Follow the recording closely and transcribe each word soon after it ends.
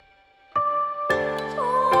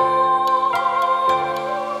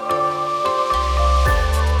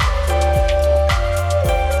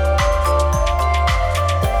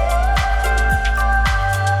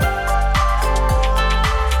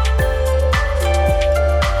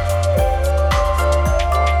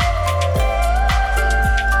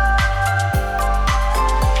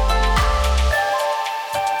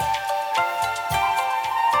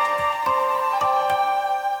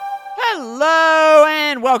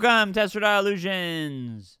Welcome to Estradiol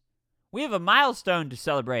Illusions. We have a milestone to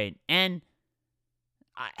celebrate, and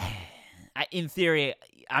in theory,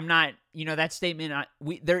 I'm not, that statement,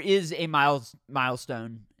 there is a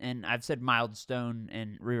milestone, and I've said milestone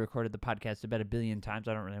and re-recorded the podcast about 1 billion times.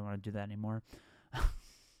 I don't really want to do that anymore.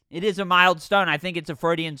 It is a milestone. I think it's a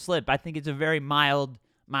Freudian slip. I think it's a very mild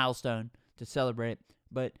milestone to celebrate,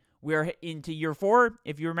 but we're into year 4.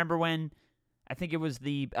 If you remember when, I think it was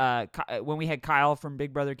when we had Kyle from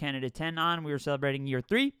Big Brother Canada 10 on, we were celebrating year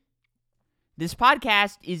 3. This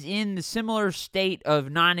podcast is in the similar state of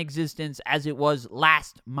non-existence as it was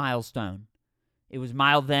last milestone. It was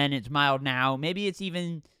mild then, it's mild now. Maybe it's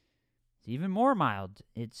even more mild.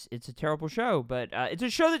 It's a terrible show, but it's a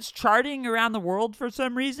show that's charting around the world for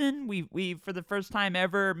some reason. We for the first time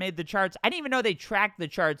ever made the charts. I didn't even know they tracked the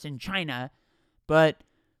charts in China, but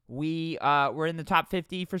we were in the top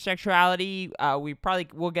 50 for sexuality.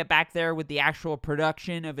 We'll get back there with the actual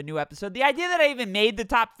production of a new episode. The idea that I even made the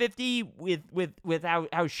top 50 with how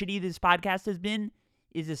shitty this podcast has been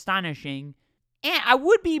is astonishing. And I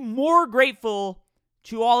would be more grateful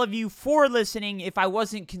to all of you for listening if I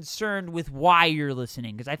wasn't concerned with why you're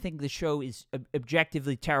listening, because I think the show is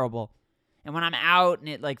objectively terrible. And when I'm out and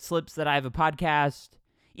it slips that I have a podcast,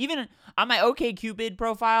 even on my OkCupid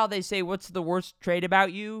profile, they say, "What's the worst trait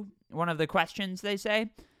about you?" One of the questions they say.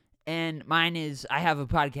 And mine is, "I have a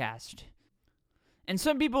podcast." And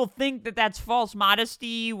some people think that that's false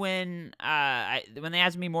modesty when they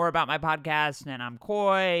ask me more about my podcast and I'm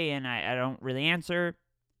coy and I don't really answer.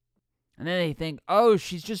 And then they think, "Oh,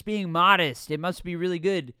 she's just being modest. It must be really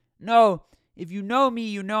good." No, if you know me,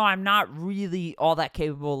 you know I'm not really all that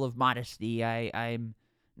capable of modesty. I'm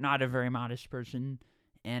not a very modest person.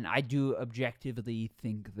 And I do objectively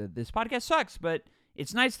think that this podcast sucks, but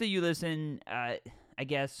it's nice that you listen. I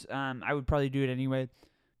guess I would probably do it anyway.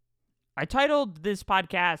 I titled this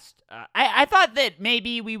podcast, I thought that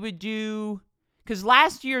maybe we would do, because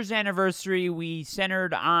last year's anniversary we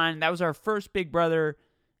centered on, that was our first Big Brother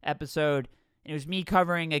episode, and it was me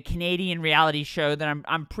covering a Canadian reality show that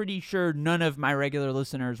I'm pretty sure none of my regular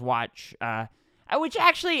listeners watch. Which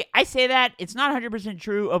actually, I say that, it's not 100%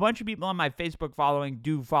 true. A bunch of people on my Facebook following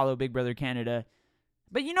do follow Big Brother Canada.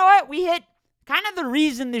 But you know what? We hit, kind of the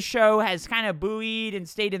reason this show has kind of buoyed and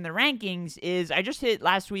stayed in the rankings is I just hit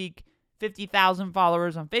last week 50,000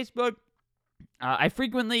 followers on Facebook. I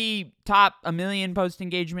frequently top 1 million post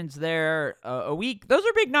engagements there a week. Those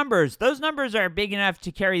are big numbers. Those numbers are big enough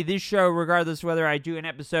to carry this show regardless of whether I do an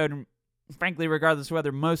episode, and frankly, regardless of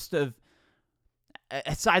whether most of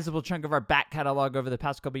a sizable chunk of our back catalog over the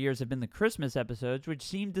past couple of years have been the Christmas episodes, which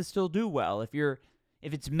seem to still do well. If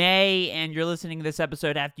it's May and you're listening to this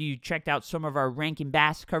episode after you checked out some of our Rankin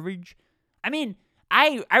Bass coverage, I mean,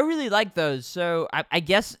 I really like those. So I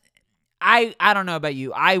guess I don't know about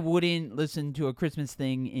you. I wouldn't listen to a Christmas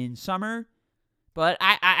thing in summer, but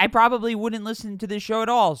I probably wouldn't listen to this show at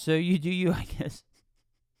all. So you do you, I guess.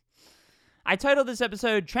 I titled this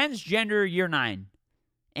episode Transgender Year 9.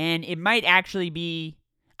 And it might actually be,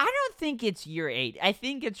 I don't think it's year 8. I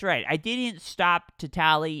think it's right. I didn't stop to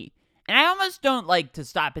tally. And I almost don't like to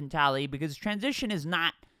stop and tally because transition is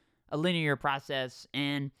not a linear process.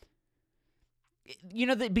 And,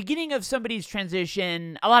 the beginning of somebody's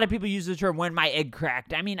transition, a lot of people use the term "when my egg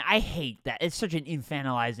cracked." I mean, I hate that. It's such an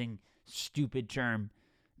infantilizing, stupid term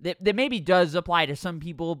that maybe does apply to some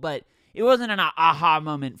people, but it wasn't an aha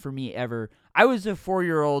moment for me ever. I was a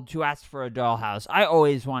 4-year-old who asked for a dollhouse. I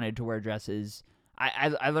always wanted to wear dresses.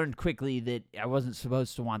 I learned quickly that I wasn't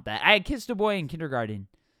supposed to want that. I had kissed a boy in kindergarten.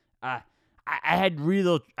 I had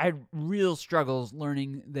real struggles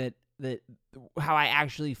learning that how I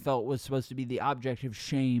actually felt was supposed to be the object of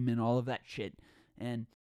shame and all of that shit. And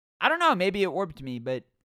I don't know, maybe it warped me, but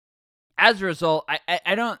as a result,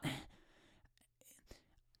 I don't.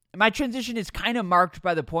 My transition is kind of marked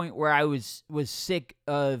by the point where I was sick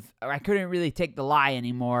of, or I couldn't really take the lie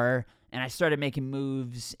anymore, and I started making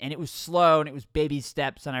moves, and it was slow, and it was baby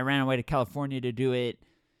steps, and I ran away to California to do it,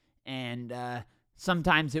 and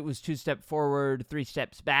sometimes it was 2 steps forward, 3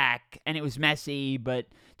 steps back, and it was messy, but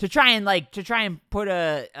to try and put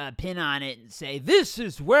a pin on it and say, this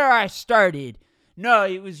is where I started. No,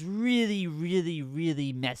 it was really, really,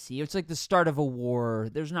 really messy. It's like the start of a war.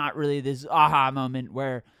 There's not really this aha moment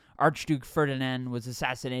where Archduke Ferdinand was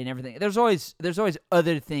assassinated and everything. There's always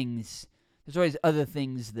other things. There's always other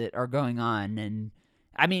things that are going on. And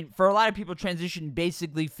I mean, for a lot of people, transition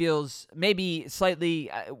basically feels maybe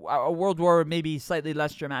slightly, a world war maybe slightly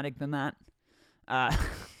less dramatic than that. God.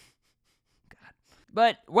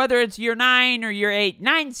 But whether it's year 9 or year 8,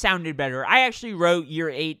 9 sounded better. I actually wrote year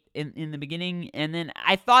 8 in the beginning, and then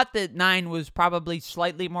I thought that 9 was probably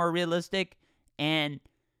slightly more realistic, and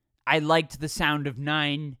I liked the sound of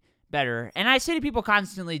 9 better. And I say to people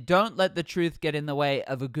constantly, don't let the truth get in the way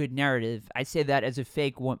of a good narrative. I say that as a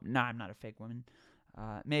fake woman. No, I'm not a fake woman.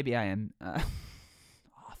 Maybe I am.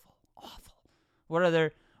 Awful. What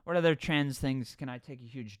other trans things can I take a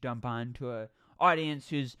huge dump on to a audience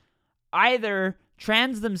who's either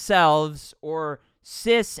trans themselves or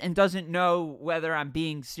cis and doesn't know whether I'm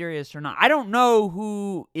being serious or not? I don't know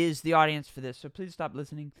who is the audience for this, so please stop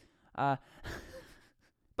listening.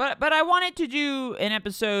 But I wanted to do an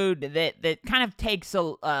episode that kind of takes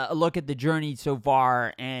a look at the journey so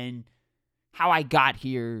far and how I got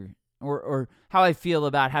here, or how I feel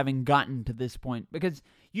about having gotten to this point. Because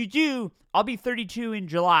I'll be 32 in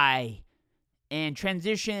July, and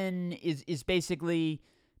transition is basically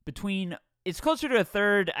it's closer to a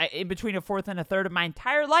third, in between a fourth and a third of my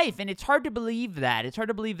entire life, and it's hard to believe that. It's hard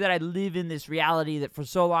to believe that I live in this reality that for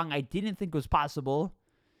so long I didn't think was possible,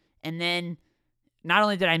 and then not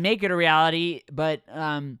only did I make it a reality, but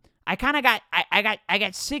I kind of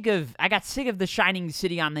got sick of the shining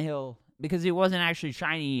city on the hill, because it wasn't actually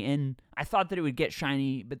shiny, and I thought that it would get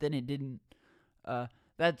shiny, but then it didn't.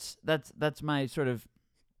 That's my sort of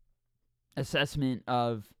assessment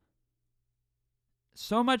of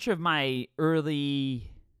so much of my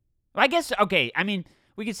early. I guess okay. I mean,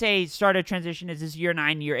 we could say start a transition as this year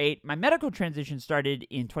 9, year 8. My medical transition started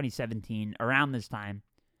in 2017, around this time,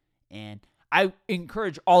 and I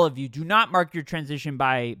encourage all of you, do not mark your transition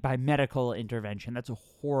by medical intervention. That's a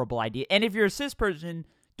horrible idea. And if you're a cis person,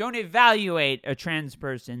 don't evaluate a trans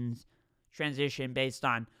person's transition based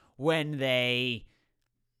on when they,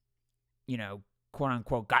 quote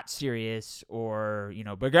unquote, got serious or,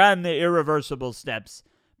 began the irreversible steps,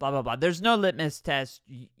 blah, blah, blah. There's no litmus test.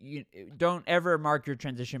 You don't ever mark your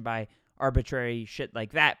transition by arbitrary shit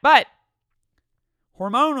like that. But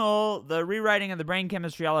hormonal, the rewriting of the brain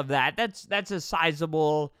chemistry, all of that, that's a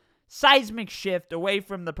sizable seismic shift away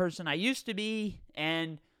from the person I used to be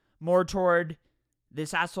and more toward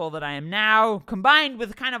this asshole that I am now, combined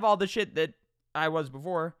with kind of all the shit that I was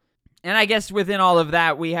before. And I guess within all of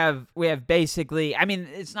that, we have basically, I mean,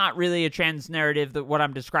 it's not really a trans narrative, that what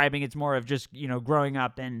I'm describing. It's more of just, growing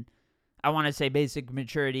up, and I want to say basic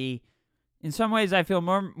maturity. In some ways, I feel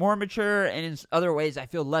more mature, and in other ways, I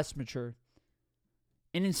feel less mature.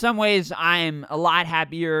 And in some ways, I'm a lot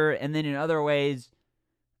happier, and then in other ways,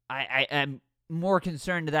 I am more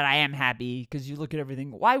concerned that I am happy, because you look at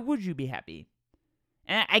everything, why would you be happy?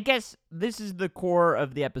 And I guess this is the core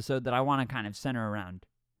of the episode that I want to kind of center around.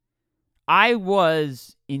 I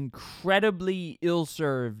was incredibly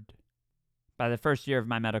ill-served by the first year of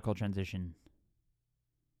my medical transition,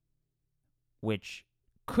 which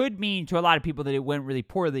could mean to a lot of people that it went really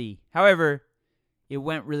poorly. However, it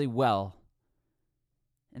went really well.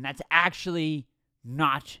 And that's actually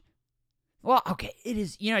not, well, okay, it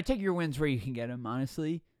is, take your wins where you can get them,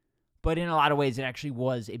 honestly. But in a lot of ways, it actually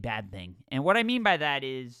was a bad thing. And what I mean by that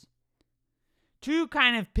is, two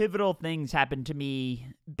kind of pivotal things happened to me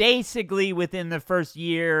basically within the first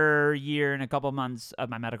year and a couple months of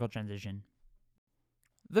my medical transition.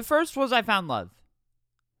 The first was I found love.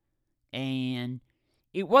 And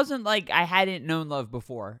it wasn't like I hadn't known love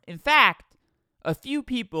before. In fact, a few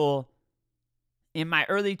people in my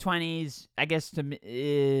early 20s, I guess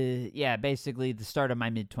basically the start of my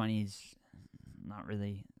mid-20s, not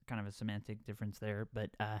really, kind of a semantic difference there, but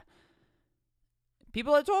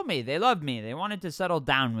people had told me they loved me. They wanted to settle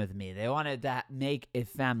down with me. They wanted to make a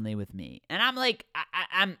family with me. And I'm like,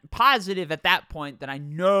 I'm positive at that point that I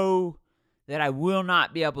know that I will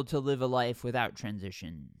not be able to live a life without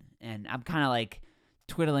transition. And I'm kind of like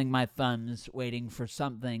twiddling my thumbs, waiting for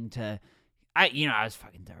something to, I was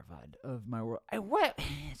fucking terrified of my world.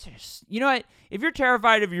 You know what? If you're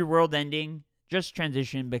terrified of your world ending, just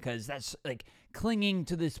transition, because that's like clinging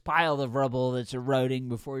to this pile of rubble that's eroding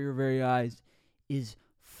before your very eyes is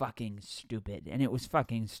fucking stupid. And it was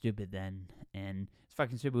fucking stupid then. And it's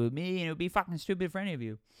fucking stupid with me, and it would be fucking stupid for any of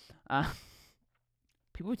you.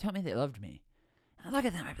 People would tell me they loved me. And I look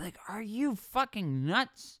at them, I'd be like, are you fucking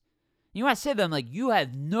nuts? I say to them, like, you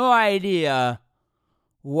have no idea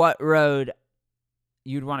what road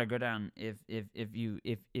you'd want to go down if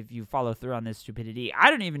you follow through on this stupidity. I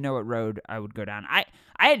don't even know what road I would go down. I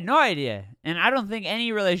had no idea, and I don't think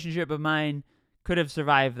any relationship of mine could have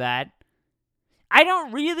survived that. I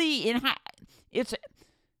don't really it's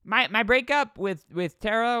my breakup with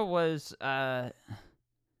Tara was I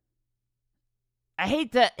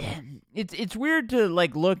hate to it's weird to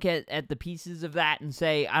like look at the pieces of that and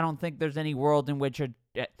say I don't think there's any world in which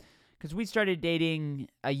because we started dating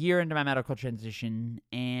a year into my medical transition,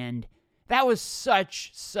 and that was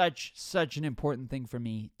such an important thing for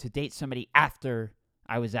me to date somebody after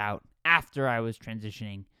I was out, after I was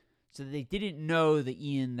transitioning, so that they didn't know the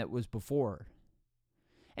Ian that was before.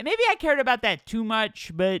 And maybe I cared about that too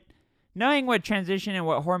much, but knowing what transition and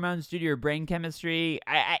what hormones do to your brain chemistry,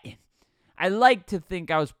 I like to think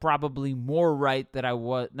I was probably more right than I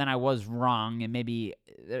was wrong, and maybe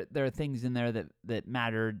there are things in there that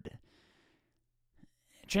mattered.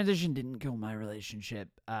 Transition didn't kill my relationship.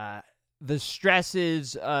 The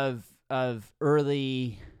stresses of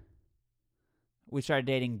early. We started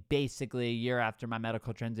dating basically a year after my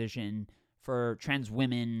medical transition. For trans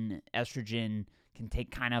women, estrogen can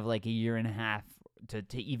take kind of like a year and a half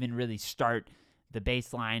to even really start the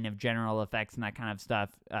baseline of general effects and that kind of stuff.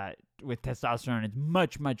 With testosterone, it's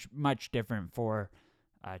much different for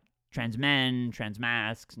trans men, trans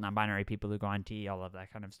mascs, non-binary people who go on T, all of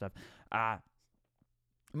that kind of stuff.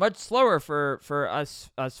 Much slower for us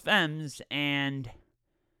femmes, and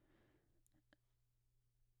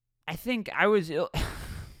I think I was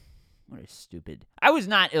what is stupid. I was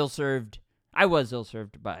not ill-served. I was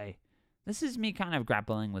ill-served by. This is me kind of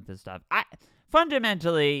grappling with this stuff.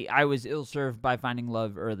 Fundamentally, I was ill-served by finding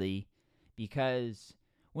love early, because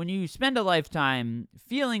when you spend a lifetime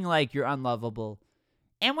feeling like you're unlovable,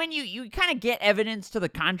 and when you kind of get evidence to the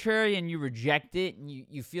contrary and you reject it, and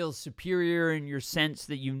you feel superior in your sense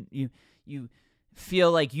that you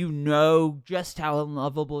feel like you know just how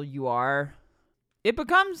unlovable you are, it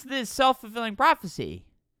becomes this self-fulfilling prophecy.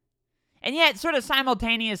 And yet, sort of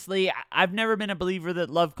simultaneously, I've never been a believer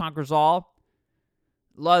that love conquers all.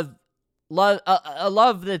 A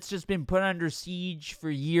love that's just been put under siege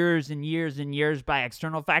for years and years and years by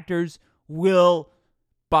external factors will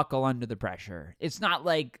buckle under the pressure. It's not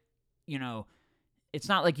like, it's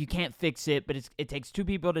not like you can't fix it, but it takes two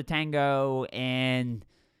people to tango, and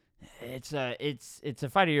it's a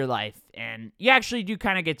fight of your life, and you actually do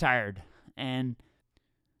kind of get tired. And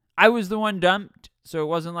I was the one dumped, so it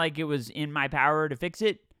wasn't like it was in my power to fix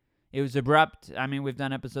it. It was abrupt. I mean, we've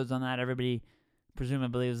done episodes on that. Everybody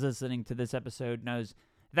presumably who's listening to this episode knows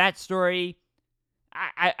that story.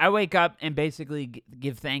 I wake up and basically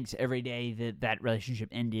give thanks every day that relationship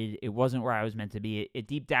ended. It wasn't where I was meant to be. It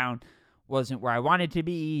deep down wasn't where I wanted to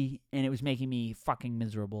be, and it was making me fucking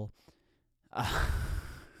miserable.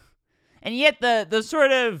 And yet the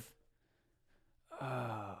sort of,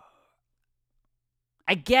 I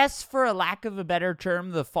guess for a lack of a better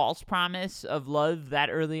term, the false promise of love that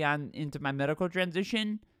early on into my medical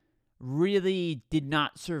transition really did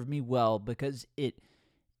not serve me well, because it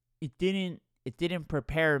didn't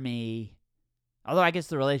prepare me, although I guess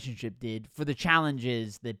the relationship did, for the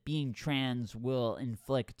challenges that being trans will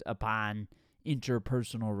inflict upon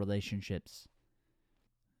interpersonal relationships.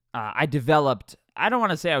 I developed, I don't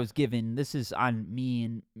want to say I was given, this is on me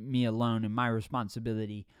and me alone and my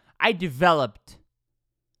responsibility. I developed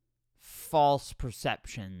false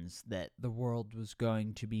perceptions that the world was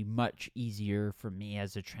going to be much easier for me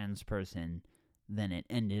as a trans person than it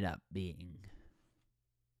ended up being.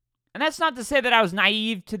 And that's not to say that I was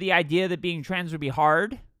naive to the idea that being trans would be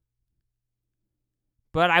hard,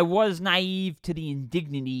 but I was naive to the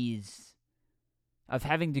indignities of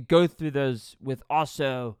having to go through those with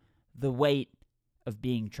also the weight of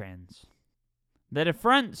being trans. That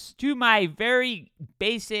affronts to my very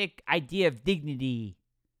basic idea of dignity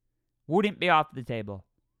wouldn't be off the table.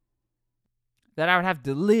 That I would have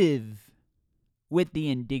to live with the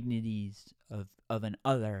indignities of an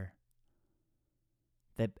other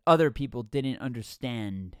that other people didn't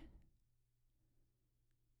understand.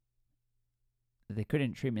 They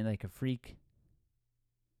couldn't treat me like a freak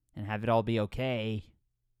and have it all be okay.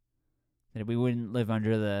 That we wouldn't live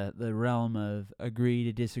under the realm of agree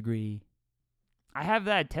to disagree. I have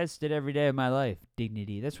that tested every day of my life.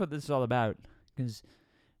 Dignity. That's what this is all about. Because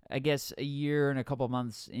I guess a year and a couple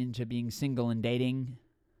months into being single and dating,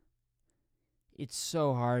 it's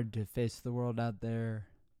so hard to face the world out there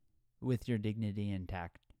with your dignity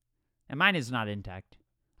intact. And mine is not intact.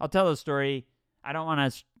 I'll tell a story. I don't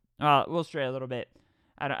want to... we'll stray a little bit.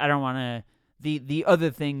 I don't want to... The other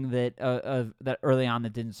thing that that early on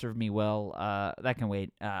that didn't serve me well, that can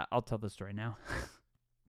wait. I'll tell the story now.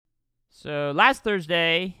 So last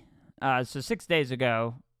Thursday, so 6 days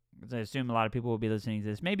ago, because I assume a lot of people will be listening to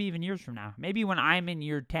this, maybe even years from now. Maybe when I'm in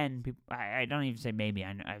year 10, people, I don't even say maybe.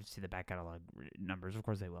 I see the back catalog numbers. Of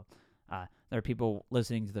course they will. There are people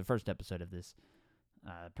listening to the first episode of this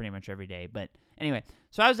pretty much every day. But anyway,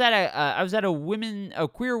 so I was at a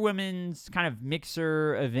queer women's kind of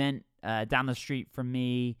mixer event down the street from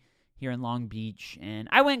me here in Long Beach. And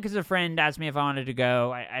I went because a friend asked me if I wanted to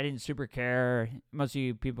go. I didn't super care. Most of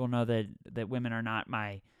you people know that women are not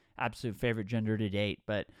my absolute favorite gender to date.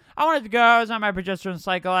 But I wanted to go. I was on my progesterone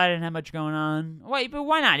cycle. I didn't have much going on. Wait, but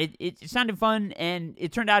why not? It sounded fun, and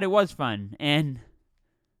it turned out it was fun. And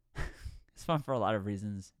it's fun for a lot of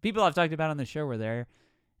reasons. People I've talked about on the show were there.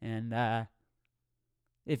 And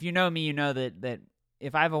if you know me, you know that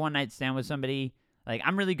if I have a one-night stand with somebody, like,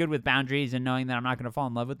 I'm really good with boundaries and knowing that I'm not going to fall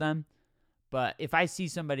in love with them. But if I see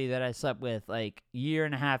somebody that I slept with, like, a year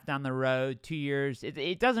and a half down the road, 2 years,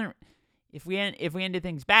 it doesn't. If we ended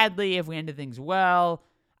things badly, if we ended things well,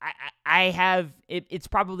 I have it's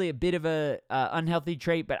probably a bit of a unhealthy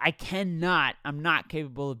trait, but I'm not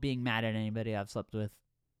capable of being mad at anybody I've slept with.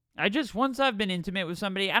 Once I've been intimate with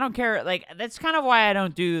somebody, I don't care. Like, that's kind of why I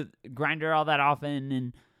don't do Grindr all that often,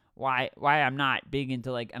 and why I'm not big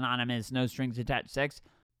into, like, anonymous, no strings attached sex,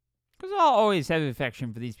 because I'll always have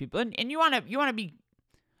affection for these people, and you want to be.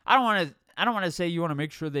 I don't want to say you want to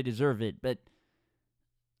make sure they deserve it, but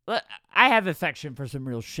I have affection for some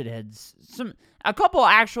real shitheads. A couple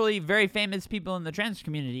actually very famous people in the trans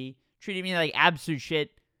community treated me like absolute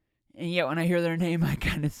shit. And yet when I hear their name, I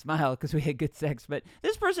kind of smile because we had good sex. But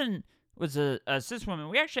this person was a cis woman.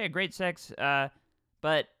 We actually had great sex,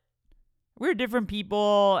 but we're different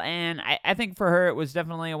people. And I think for her, it was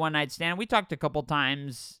definitely a one-night stand. We talked a couple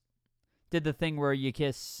times, did the thing where you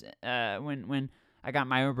kiss when I got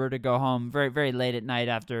my Uber to go home very, very late at night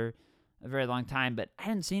after a very long time. But I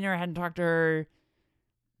hadn't seen her. I hadn't talked to her.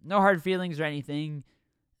 No hard feelings or anything.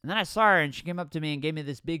 And then I saw her, and she came up to me and gave me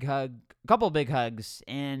this big hug, a couple big hugs,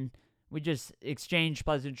 and we just exchanged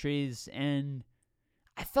pleasantries, and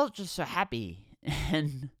I felt just so happy.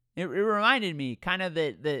 And it reminded me kind of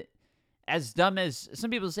that as dumb as some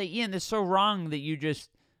people say, Ian, that's so wrong that you just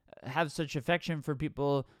have such affection for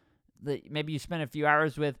people that maybe you spend a few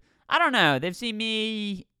hours with. I don't know. They've seen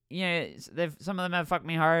me, some of them have fucked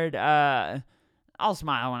me hard. I'll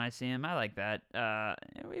smile when I see them. I like that.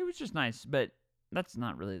 It was just nice, but that's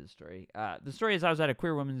not really the story. The story is I was at a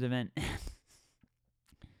queer women's event,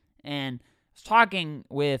 and I was talking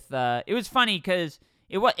with. It was funny because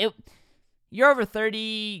you're over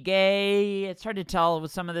 30, gay. It's hard to tell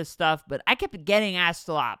with some of this stuff, but I kept getting asked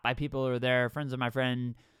a lot by people who were there, friends of my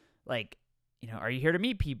friend, like, are you here to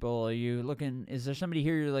meet people? Are you looking? Is there somebody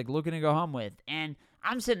here you're like looking to go home with? And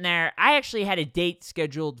I'm sitting there. I actually had a date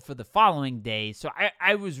scheduled for the following day, so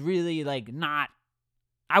I was really like not.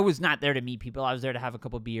 I was not there to meet people. I was there to have a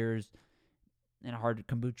couple beers and a hard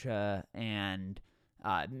kombucha and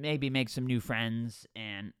maybe make some new friends.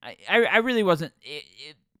 And I really wasn't.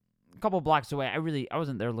 A couple blocks away, I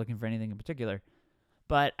wasn't there looking for anything in particular.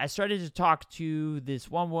 But I started to talk to this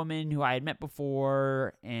one woman who I had met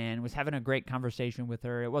before and was having a great conversation with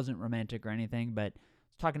her. It wasn't romantic or anything, but I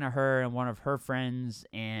was talking to her and one of her friends,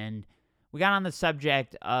 and we got on the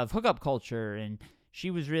subject of hookup culture, and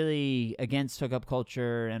she was really against hookup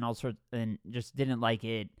culture and all sorts, and just didn't like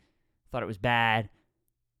it, thought it was bad.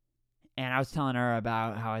 And I was telling her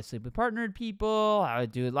about how I sleep with partnered people, how I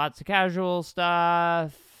do lots of casual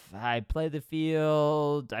stuff, I play the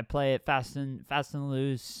field, I play it fast and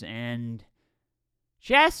loose, and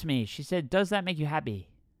she asked me, she said, "Does that make you happy?"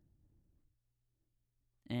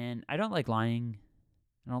 And I don't like lying,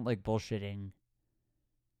 I don't like bullshitting,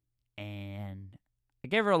 and I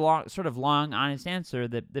gave her a long, honest answer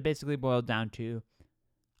that basically boiled down to,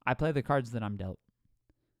 I play the cards that I'm dealt.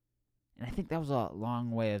 And I think that was a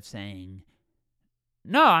long way of saying,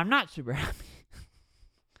 no, I'm not super happy.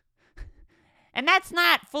 And that's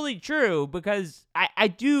not fully true, because I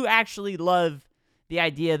do actually love the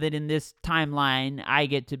idea that in this timeline, I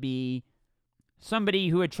get to be somebody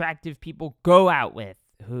who attractive people go out with,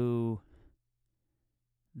 who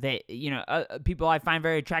they, people I find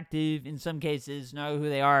very attractive in some cases know who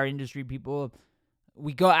they are, industry people.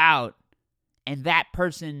 We go out, and that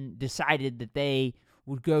person decided that they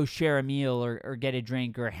would go share a meal or get a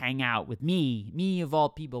drink or hang out with me of all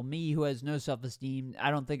people, me who has no self-esteem. I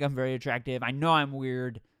don't think I'm very attractive. I know I'm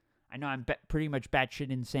weird. I know I'm pretty much batshit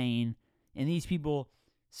insane. And these people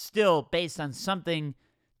still, based on something,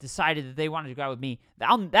 decided that they wanted to go out with me.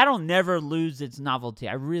 That'll never lose its novelty.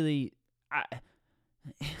 It's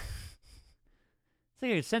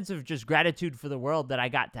like a sense of just gratitude for the world that I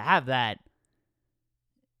got to have that.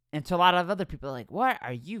 And to a lot of other people, like, what?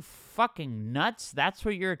 Are you fucking nuts? That's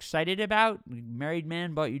what you're excited about? Married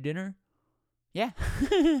man bought you dinner? Yeah.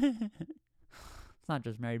 It's not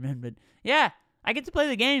just married men, but yeah, I get to play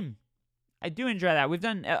the game. I do enjoy that. We've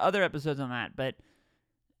done other episodes on that, but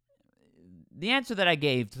the answer that I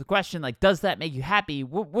gave to the question, like, does that make you happy,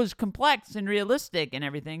 was complex and realistic and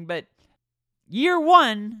everything, but year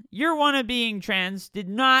one of being trans did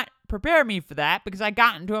not prepare me for that, because I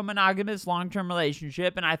got into a monogamous long-term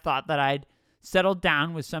relationship, and I thought that I'd settled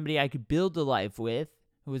down with somebody I could build a life with,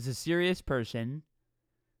 who was a serious person.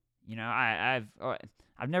 You know, I've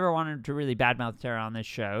never wanted to really badmouth Tara on this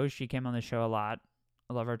show. She came on the show a lot.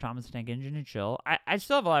 I love her Thomas the Tank Engine and chill. I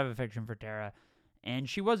still have a lot of affection for Tara, and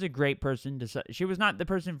she was a great person she was not the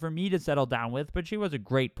person for me to settle down with, but she was a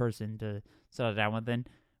great person to settle down with. And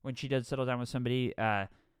when she does settle down with somebody, I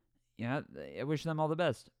wish them all the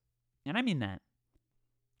best. And I mean that.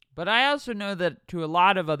 But I also know that to a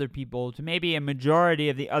lot of other people, to maybe a majority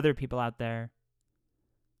of the other people out there,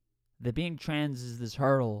 that being trans is this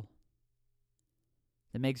hurdle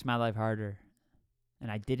that makes my life harder.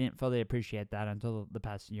 And I didn't fully appreciate that until the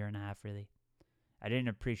past year and a half, really. I didn't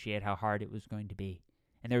appreciate how hard it was going to be.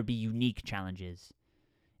 And there would be unique challenges.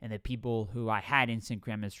 And the people who I had instant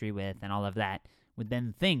chemistry with and all of that would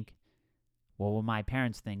then think, what will my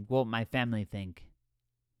parents think? What will my family think?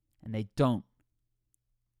 And they don't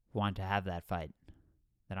want to have that fight.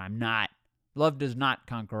 That I'm not. Love does not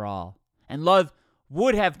conquer all. And love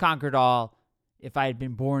would have conquered all if I had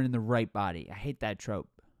been born in the right body. I hate that trope.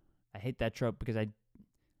 I hate that trope because I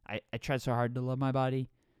try so hard to love my body.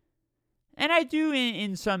 And I do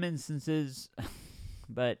in some instances,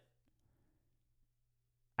 but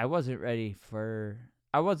I wasn't ready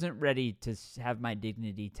to have my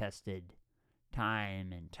dignity tested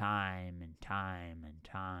time and time and time and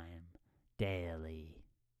time daily.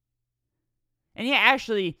 And yeah,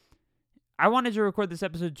 actually, I wanted to record this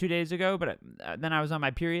episode 2 days ago, but then I was on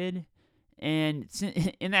my period. And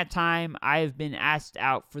in that time, I've been asked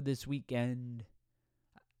out for this weekend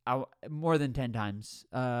more than 10 times.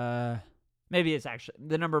 Maybe it's actually,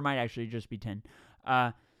 the number might actually just be 10.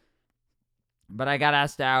 But I got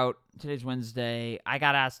asked out. Today's Wednesday. I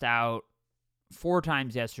got asked out 4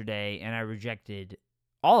 times yesterday, and I rejected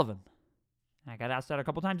all of them. I got asked out a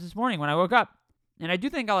couple times this morning when I woke up. And I do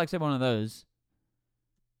think I'll accept one of those.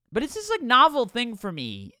 But it's this like novel thing for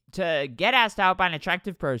me to get asked out by an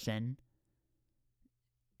attractive person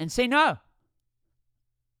and say no.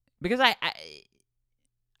 Because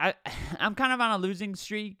I'm kind of on a losing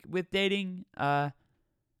streak with dating. I've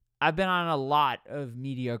been on a lot of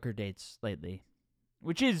mediocre dates lately,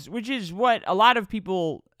 which is what a lot of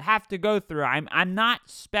people have to go through. I'm not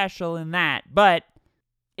special in that, but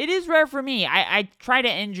it is rare for me. I try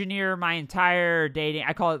to engineer my entire dating.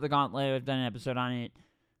 I call it the gauntlet. I've done an episode on it.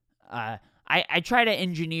 I try to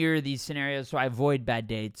engineer these scenarios so I avoid bad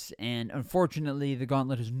dates, and unfortunately, the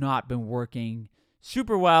gauntlet has not been working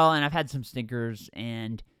super well, and I've had some stinkers,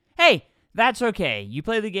 and hey, that's okay. You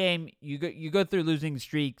play the game, you go through losing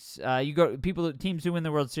streaks, teams who win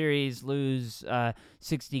the World Series lose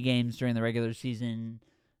 60 games during the regular season,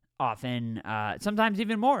 often, sometimes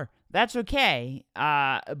even more. That's okay,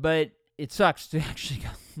 but it sucks to actually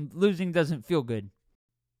losing doesn't feel good.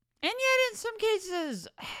 And yet, in some cases,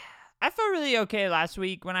 I felt really okay last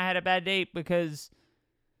week when I had a bad date because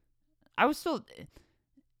I was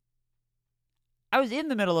in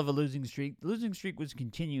the middle of a losing streak. The losing streak was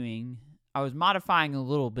continuing. I was modifying a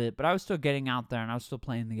little bit, but I was still getting out there and I was still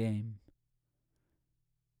playing the game.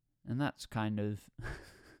 And that's kind of...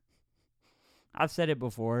 I've said it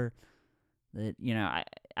before that,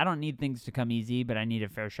 I don't need things to come easy, but I need a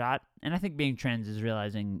fair shot. And I think being trans is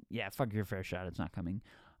realizing, yeah, fuck your fair shot. It's not coming.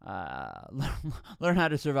 Learn how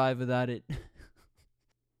to survive without it.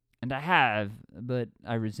 And I have, but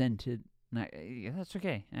I resent it. And that's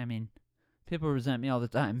okay. I mean, people resent me all the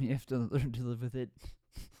time. You have to learn to live with it.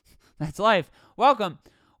 That's life. Welcome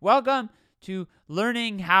to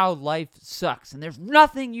learning how life sucks. And there's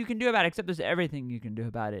nothing you can do about it, except there's everything you can do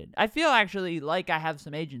about it. I feel actually like I have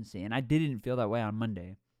some agency, and I didn't feel that way on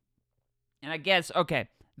Monday. And I guess, okay,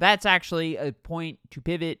 that's actually a point to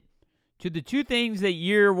pivot to the 2 things that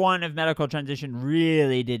year 1 of medical transition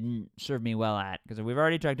really didn't serve me well at. Because we've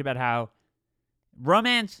already talked about how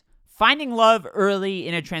romance, finding love early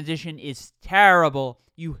in a transition is terrible.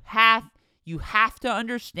 You have to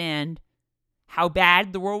understand how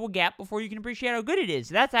bad the world will get before you can appreciate how good it is.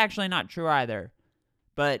 That's actually not true either.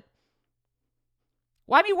 But,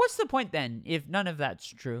 what's the point then if none of that's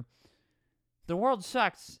true? The world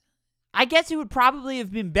sucks. I guess it would probably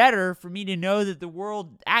have been better for me to know that the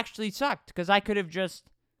world actually sucked, because I could have just...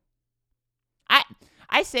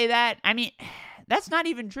 I say that, I mean, that's not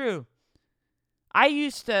even true. I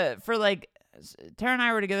used to, Tara and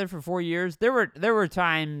I were together for 4 years. There were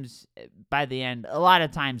times by the end, a lot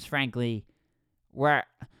of times, frankly, where,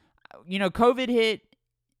 COVID hit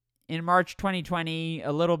in March 2020,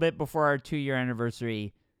 a little bit before our 2-year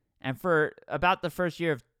anniversary. And for about the first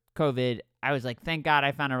year of COVID, I was like, thank God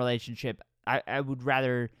I found a relationship. I would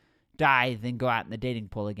rather die than go out in the dating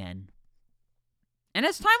pool again. And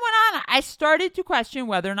as time went on, I started to question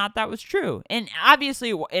whether or not that was true. And obviously,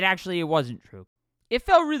 it wasn't true. It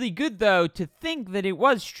felt really good, though, to think that it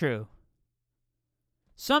was true.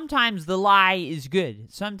 Sometimes the lie is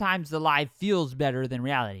good. Sometimes the lie feels better than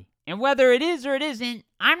reality. And whether it is or it isn't,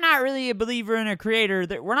 I'm not really a believer in a creator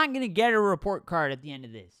that we're not going to get a report card at the end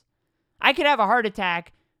of this. I could have a heart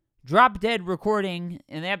attack, drop dead recording,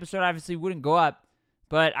 and the episode obviously wouldn't go up,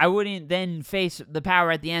 but I wouldn't then face the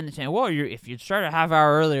power at the end and say, well, if you'd started a half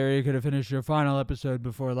hour earlier, you could have finished your final episode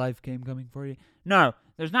before life came coming for you. No,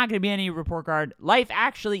 there's not going to be any report card. Life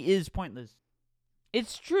actually is pointless.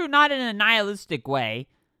 It's true, not in a nihilistic way,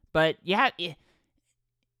 but you have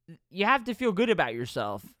to feel good about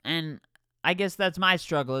yourself. And I guess that's my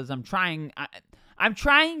struggle, is I'm trying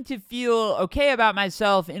to feel okay about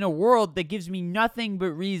myself in a world that gives me nothing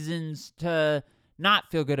but reasons to not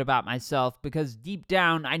feel good about myself, because deep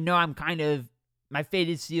down I know I'm my fate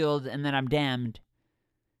is sealed and that I'm damned.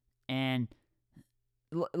 And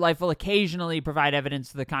life will occasionally provide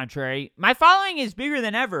evidence to the contrary. My following is bigger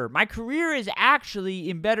than ever. My career is actually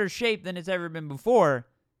in better shape than it's ever been before.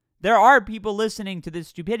 There are people listening to this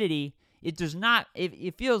stupidity. It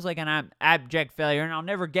feels like an abject failure and I'll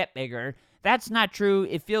never get bigger. That's not true.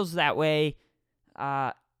 It feels that way.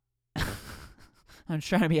 I'm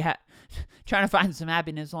trying to find some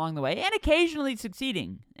happiness along the way and occasionally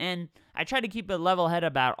succeeding. And I try to keep a level head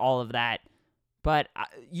about all of that. But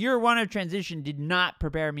year one of transition did not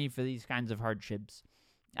prepare me for these kinds of hardships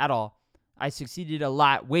at all. I succeeded a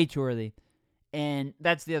lot way too early. And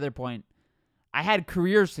that's the other point. I had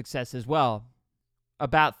career success as well.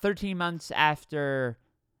 About 13 months after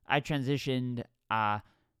I transitioned, not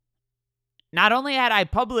only had I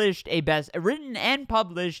written and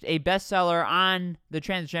published a bestseller on the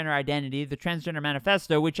transgender identity, the Transgender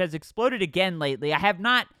Manifesto, which has exploded again lately. I have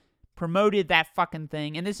not promoted that fucking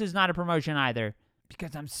thing, and this is not a promotion either,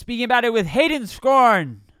 because I'm speaking about it with hate and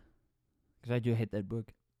scorn, because I do hate that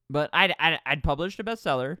book. But I'd published a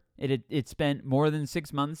bestseller. It spent more than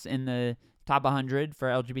 6 months in the top 100 for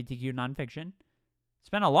LGBTQ nonfiction.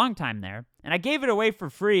 Spent a long time there. And I gave it away for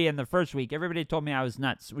free in the first week. Everybody told me I was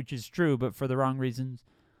nuts, which is true, but for the wrong reasons.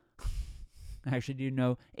 I actually do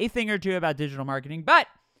know a thing or two about digital marketing, but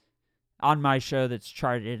on my show that's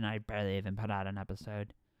charted, and I barely even put out an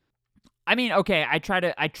episode. I mean, okay, I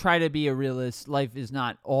try to be a realist. Life is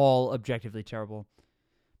not all objectively terrible.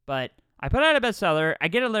 But I put out a bestseller. I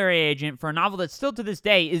get a literary agent for a novel that still to this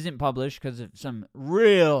day isn't published because of some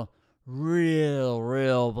real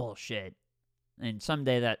bullshit. And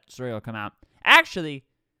someday that story will come out. Actually,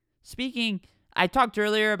 I talked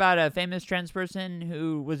earlier about a famous trans person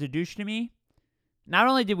who was a douche to me. Not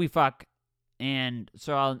only did we fuck, and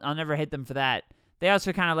so I'll never hate them for that, they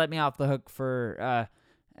also kind of let me off the hook for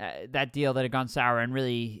that deal that had gone sour, and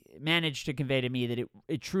really managed to convey to me that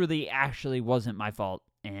it truly actually wasn't my fault.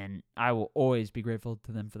 And I will always be grateful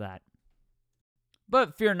to them for that.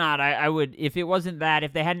 But fear not, I would, if it wasn't that,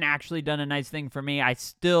 if they hadn't actually done a nice thing for me, I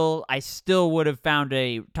still would have found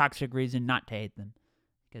a toxic reason not to hate them.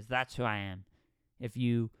 Because that's who I am. If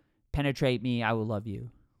you penetrate me, I will love you.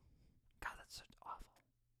 God, that's so awful.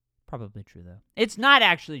 Probably true, though. It's not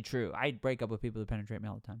actually true. I break up with people who penetrate me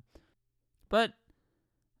all the time. But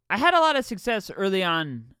I had a lot of success early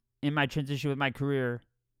on in my transition with my career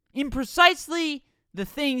in precisely the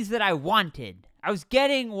things that I wanted. I was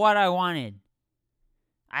getting what I wanted.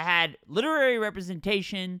 I had literary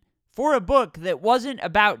representation for a book that wasn't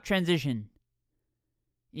about transition.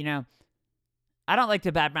 You know, I don't like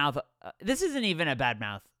to badmouth. This isn't even a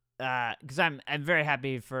badmouth, because I'm very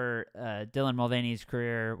happy for Dylan Mulvaney's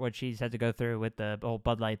career, what she's had to go through with the whole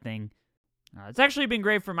Bud Light thing. It's actually been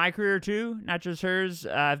great for my career too, not just hers.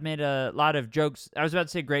 I've made a lot of jokes. I was about to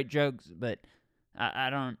say great jokes, but I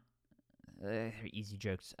don't. Easy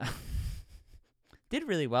jokes. Did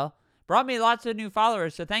really well. Brought me lots of new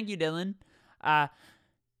followers, so thank you, Dylan.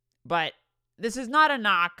 But this is not a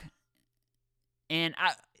knock, and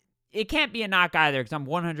it can't be a knock either, because I'm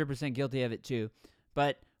 100% guilty of it too.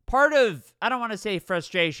 But part of, I don't want to say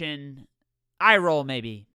frustration, eye roll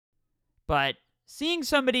maybe, but seeing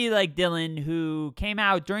somebody like Dylan who came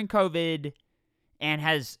out during COVID and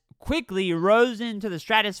has quickly rose into the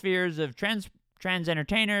stratospheres of trans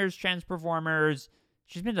entertainers, trans performers.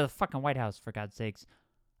 She's been to the fucking White House, for God's sakes.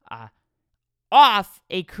 Off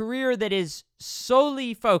a career that is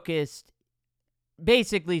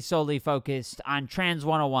basically solely focused on Trans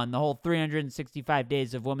 101, the whole 365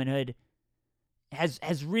 days of womanhood.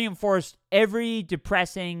 has reinforced every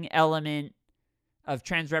depressing element of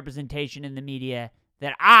trans representation in the media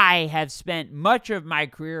that I have spent much of my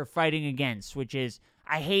career fighting against, which is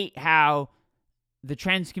I hate how the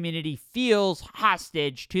trans community feels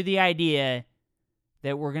hostage to the idea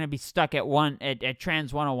that we're going to be stuck at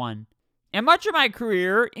Trans 101. And much of my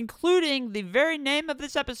career, including the very name of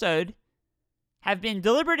this episode, have been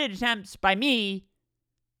deliberate attempts by me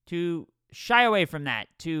to shy away from that,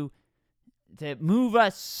 to move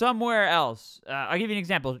us somewhere else. I'll give you an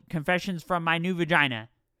example. Confessions from My New Vagina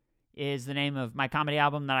is the name of my comedy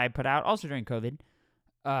album that I put out, also during COVID.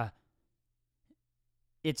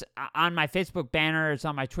 It's on my Facebook banner. It's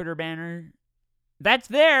on my Twitter banner. That's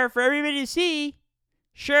there for everybody to see.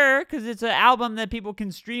 Sure, because it's an album that people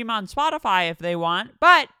can stream on Spotify if they want.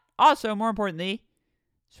 But also, more importantly,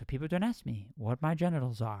 so people don't ask me what my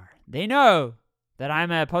genitals are. They know that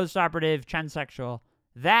I'm a post-operative transsexual.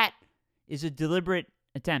 That is a deliberate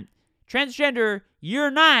attempt. Transgender,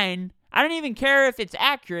 year 9, I don't even care if it's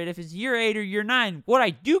accurate, if it's year 8 or year 9. What I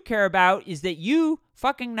do care about is that you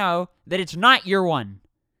fucking know that it's not year 1.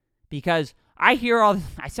 Because I hear I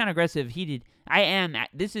sound aggressive, heated.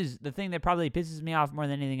 This is the thing that probably pisses me off more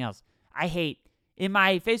than anything else. I hate, in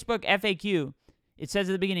my Facebook FAQ, it says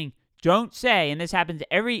at the beginning, don't say, and this happens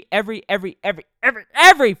every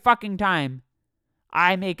fucking time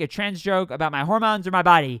I make a trans joke about my hormones or my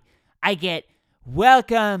body, I get,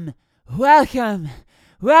 welcome to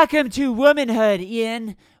womanhood,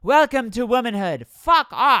 Ian. Welcome to womanhood.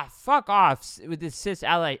 Fuck off with this cis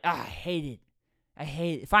ally. I hate it.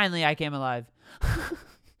 Finally, I came alive.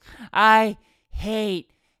 I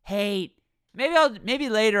hate. Maybe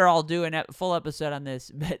later I'll do a full episode on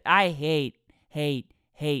this, but I hate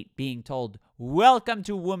being told, welcome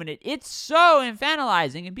to womanhood. It's so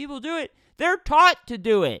infantilizing, and people do it. They're taught to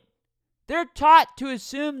do it. They're taught to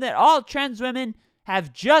assume that all trans women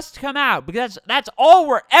have just come out, because that's all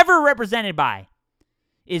we're ever represented by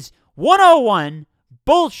is 101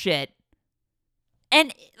 bullshit.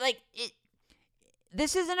 And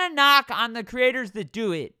this isn't a knock on the creators that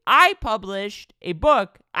do it. I published a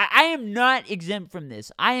book. I am not exempt from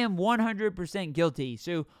this. I am 100% guilty.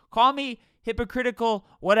 So call me hypocritical,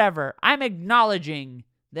 whatever. I'm acknowledging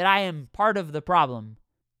that I am part of the problem.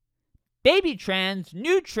 Baby trans,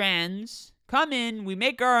 new trans, come in, we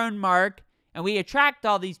make our own mark, and we attract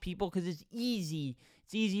all these people because it's easy.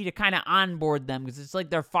 It's easy to kind of onboard them because it's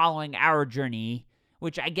like they're following our journey,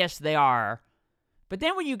 which I guess they are. But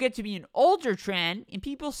then when you get to be an older trans, and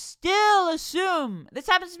people still assume, this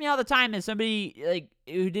happens to me all the time as somebody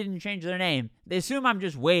who didn't change their name, they assume I'm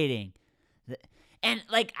just waiting. And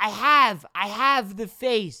I have the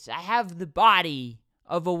face, I have the body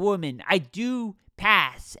of a woman. I do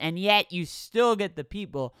pass, and yet you still get the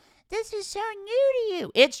people, this is so new to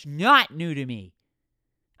you. It's not new to me.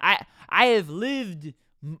 I have lived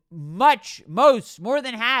more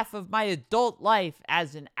than half of my adult life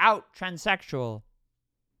as an out transsexual.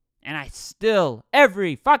 And I still,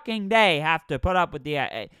 every fucking day, have to put up with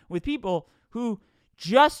people who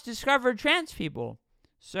just discovered trans people.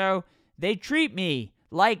 So they treat me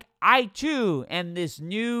like I, too, am this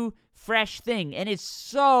new, fresh thing. And it's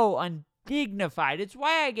so undignified. It's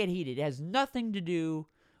why I get heated. It has nothing to do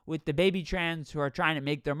with the baby trans who are trying to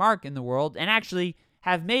make their mark in the world and actually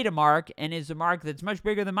have made a mark, and is a mark that's much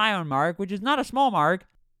bigger than my own mark, which is not a small mark.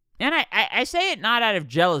 And I say it not out of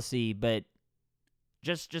jealousy, but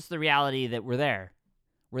just the reality that we're there.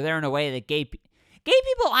 We're there in a way that gay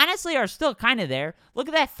people honestly are still kind of there. Look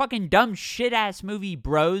at that fucking dumb shit-ass movie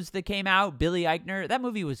Bros that came out, Billy Eichner. That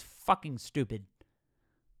movie was fucking stupid.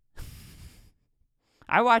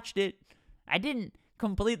 I watched it. I didn't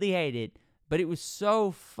completely hate it, but it was so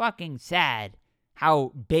fucking sad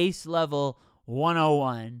how base level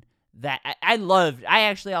 101 that I loved.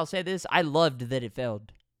 I'll say this, I loved that it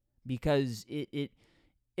failed, because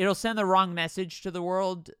it'll send the wrong message to the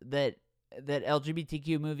world that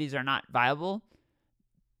LGBTQ movies are not viable.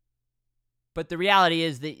 But the reality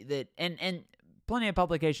is that and plenty of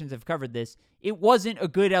publications have covered this, it wasn't a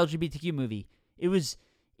good LGBTQ movie. It was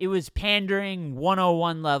pandering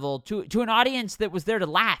 101 level to an audience that was there to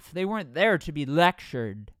laugh. They weren't there to be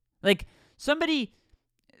lectured. That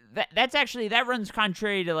runs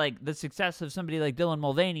contrary to the success of somebody like Dylan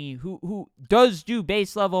Mulvaney, who does do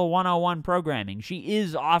base level 101 programming. She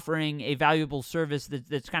is offering a valuable service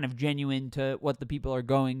that's kind of genuine to what the people are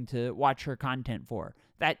going to watch her content for.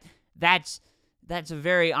 That's a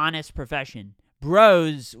very honest profession.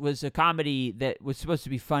 Bros was a comedy that was supposed to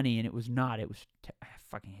be funny, and it was not. I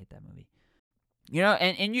fucking hate that movie. You know,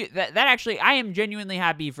 and that actually, I am genuinely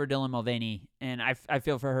happy for Dylan Mulvaney, and I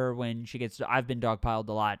feel for her when she gets. I've been dogpiled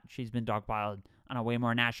a lot. She's been dogpiled on a way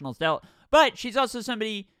more national scale. But she's also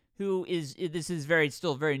somebody who this is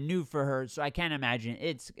still very new for her, so I can't imagine.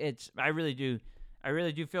 I really do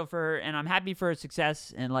feel for her, and I'm happy for her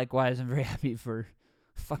success, and likewise, I'm very happy for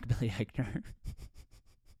fuck Billy Eichner.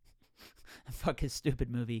 Fuck his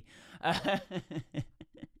stupid movie.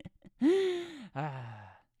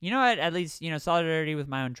 You know what? At least, solidarity with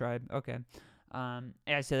my own tribe. Okay.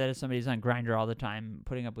 I say that as somebody who's on Grindr all the time,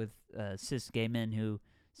 putting up with cis gay men who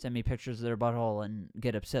send me pictures of their butthole and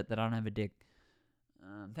get upset that I don't have a dick.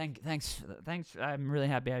 Thanks. I'm really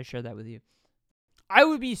happy I shared that with you. I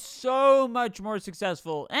would be so much more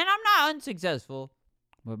successful, and I'm not unsuccessful,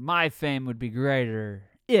 but my fame would be greater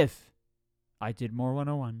if I did more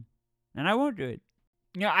 101, and I won't do it.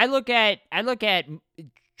 I look at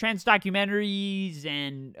trans documentaries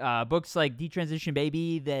and books like Detransition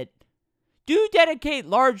Baby that do dedicate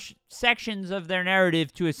large sections of their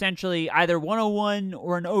narrative to essentially either 101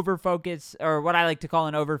 or an overfocus, or what I like to call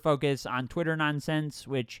an overfocus on Twitter nonsense,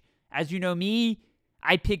 which, as you know me,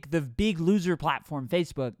 I pick the big loser platform,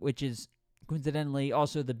 Facebook, which is coincidentally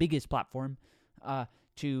also the biggest platform. I'm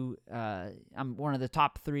one of the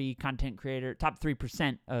top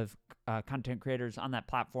 3% of content creators on that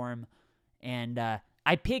platform, and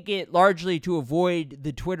I pick it largely to avoid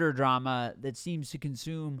the Twitter drama that seems to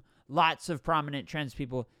consume lots of prominent trans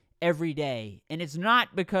people every day. And it's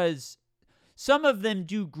not because some of them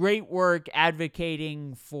do great work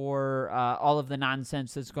advocating for all of the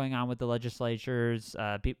nonsense that's going on with the legislatures.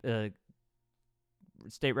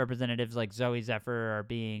 State representatives like Zoe Zephyr are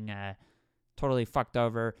being totally fucked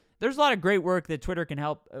over. There's a lot of great work that Twitter can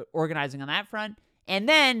help organizing on that front. And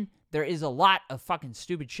then there is a lot of fucking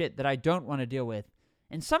stupid shit that I don't want to deal with.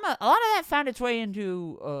 And a lot of that found its way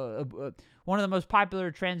into one of the most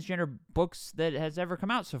popular transgender books that has ever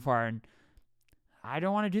come out so far. And I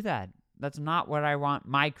don't want to do that. That's not what I want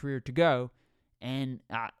my career to go. And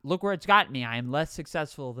look where it's gotten me. I am less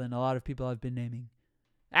successful than a lot of people I've been naming.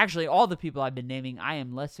 Actually, all the people I've been naming, I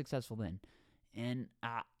am less successful than. And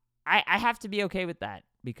I have to be okay with that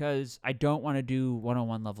because I don't want to do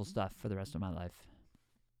 101 level stuff for the rest of my life.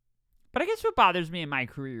 But I guess what bothers me in my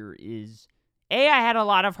career is, I had a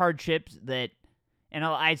lot of hardships and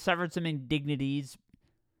I suffered some indignities,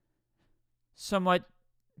 somewhat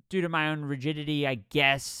due to my own rigidity, I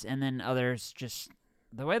guess, and then others just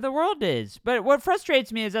the way the world is. But what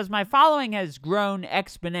frustrates me is as my following has grown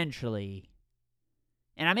exponentially,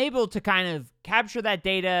 and I'm able to kind of capture that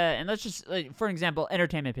data, and let's just, for example,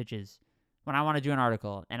 entertainment pitches. When I want to do an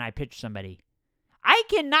article and I pitch somebody, I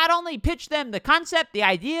can not only pitch them the concept, the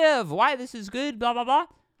idea of why this is good, blah, blah, blah.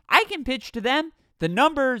 I can pitch to them the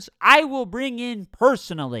numbers I will bring in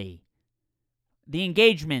personally. The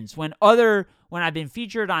engagements, when I've been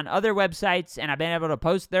featured on other websites and I've been able to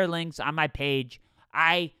post their links on my page,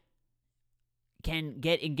 I can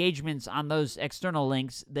get engagements on those external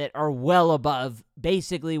links that are well above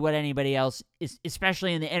basically what anybody else is,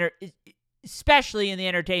 especially in the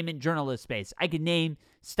entertainment journalist space. I could name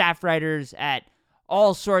staff writers at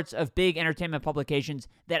all sorts of big entertainment publications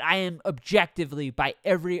that I am objectively, by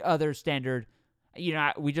every other standard,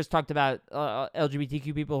 we just talked about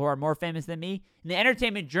LGBTQ people who are more famous than me. In the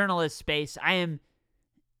entertainment journalist space, I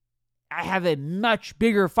have a much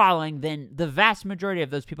bigger following than the vast majority of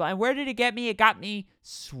those people. And where did it get me? It got me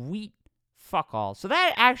sweet fuck all. So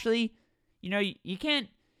that actually, you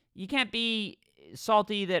can't be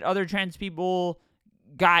salty that other trans people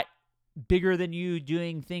got bigger than you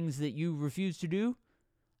doing things that you refuse to do.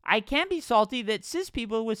 I can be salty that cis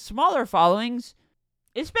people with smaller followings,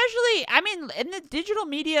 especially, in the digital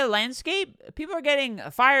media landscape, people are getting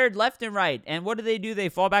fired left and right. And what do? They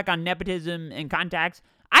fall back on nepotism and contacts.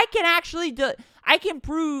 I can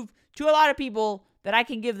prove to a lot of people that I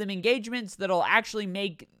can give them engagements that'll actually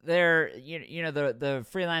make their, the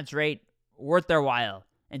freelance rate worth their while.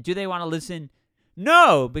 And do they want to listen?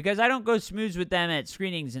 No, because I don't go smooze with them at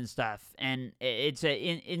screenings and stuff. And it's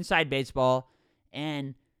inside baseball.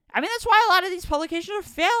 And that's why a lot of these publications are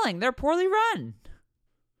failing. They're poorly run.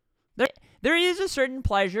 There is a certain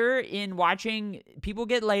pleasure in watching people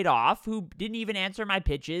get laid off who didn't even answer my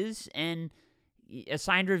pitches and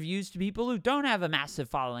assigned reviews to people who don't have a massive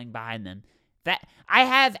following behind them. That I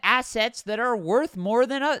have assets that are worth more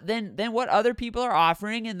than what other people are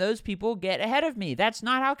offering, and those people get ahead of me. That's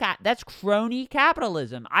not how that's crony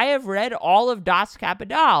capitalism. I have read all of Das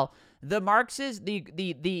Kapital. The Marxist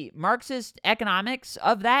economics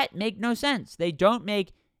of that make no sense. They don't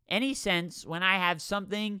make any sense when I have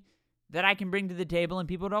something that I can bring to the table and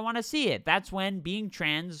people don't want to see it. That's when being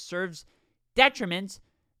trans serves detriments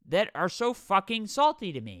that are so fucking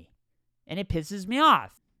salty to me. And it pisses me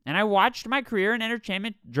off. And I watched my career in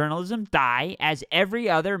entertainment journalism die as every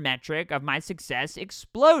other metric of my success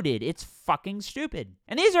exploded. It's fucking stupid.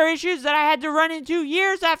 And these are issues that I had to run into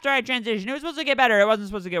years after I transitioned. It was supposed to get better. It wasn't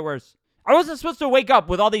supposed to get worse. I wasn't supposed to wake up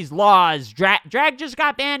with all these laws. Drag just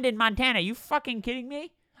got banned in Montana. You fucking kidding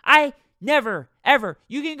me? I never, ever.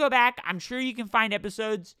 You can go back. I'm sure you can find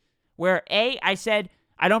episodes where, I said,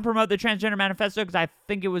 I don't promote the Transgender Manifesto because I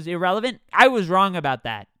think it was irrelevant. I was wrong about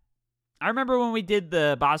that. I remember when we did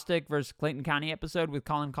the Bostic versus Clayton County episode with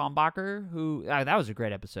Colin Kalmbacher, who, that was a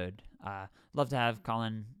great episode. Love to have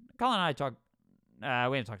Colin. Colin and I talk. We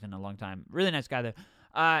haven't talked in a long time. Really nice guy,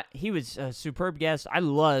 though. He was a superb guest. I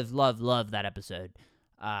love that episode.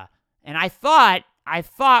 And I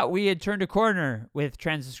thought we had turned a corner with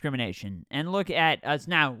trans discrimination. And look at us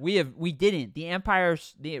now. We didn't.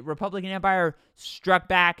 The Republican Empire struck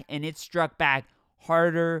back, and it struck back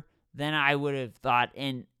harder than I would have thought.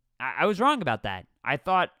 And I was wrong about that. I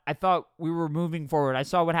thought we were moving forward. I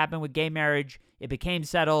saw what happened with gay marriage. It became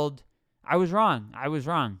settled. I was wrong.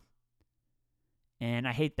 And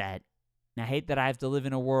I hate that. And I hate that I have to live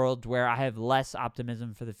in a world where I have less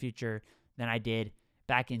optimism for the future than I did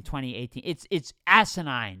back in 2018. It's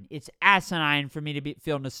asinine. It's asinine for me to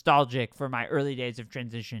feel nostalgic for my early days of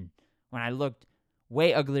transition when I looked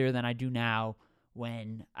way uglier than I do now,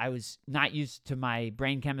 when I was not used to my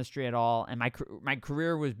brain chemistry at all, and my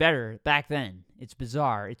career was better back then. It's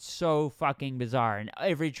bizarre. It's so fucking bizarre, and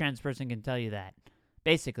every trans person can tell you that.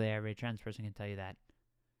 Basically, every trans person can tell you that.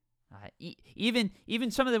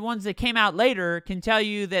 Even some of the ones that came out later can tell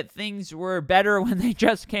you that things were better when they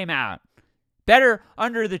just came out. Better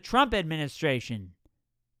under the Trump administration,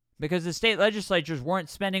 because the state legislatures weren't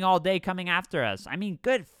spending all day coming after us. I mean,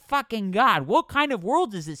 good fucking God. What kind of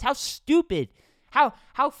world is this? How stupid.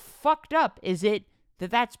 How fucked up is it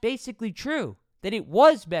that that's basically true? That it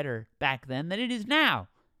was better back then than it is now?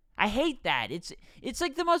 I hate that. It's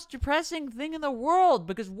like the most depressing thing in the world,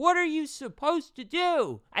 because what are you supposed to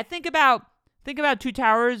do? I think about Two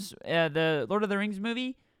Towers, the Lord of the Rings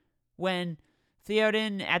movie, when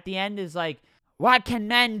Theoden at the end is like, "What can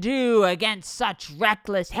men do against such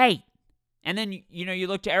reckless hate?" And then, you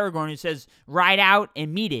look to Aragorn, who says, "Ride out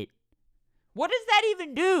and meet it." What does that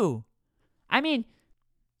even do? I mean,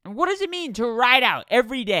 what does it mean to ride out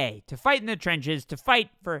every day, to fight in the trenches, to fight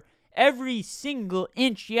for every single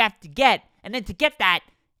inch you have to get, and then to get that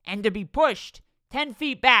and to be pushed 10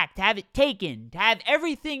 feet back, to have it taken, to have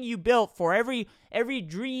everything you built for, every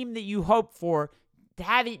dream that you hoped for, to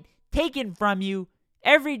have it taken from you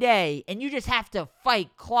every day, and you just have to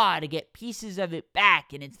claw to get pieces of it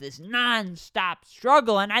back, and it's this non-stop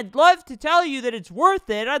struggle. And I'd love to tell you that it's worth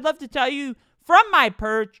it. I'd love to tell you from my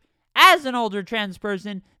perch, as an older trans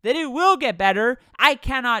person, that it will get better. I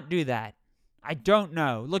cannot do that. I don't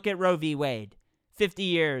know. Look at Roe v. Wade. 50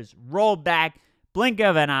 years, rolled back, blink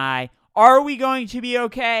of an eye. Are we going to be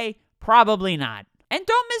okay? Probably not. And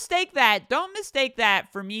don't mistake that. Don't mistake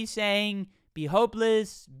that for me saying, be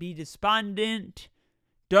hopeless, be despondent,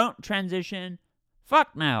 don't transition.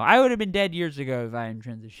 Fuck no. I would have been dead years ago if I hadn't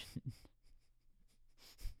transitioned.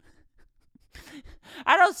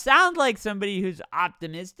 I don't sound like somebody who's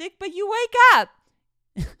optimistic, but you wake up.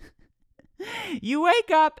 You wake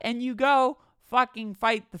up and you go fucking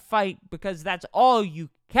fight the fight, because that's all you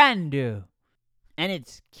can do. And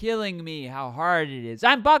it's killing me how hard it is.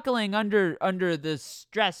 I'm buckling under the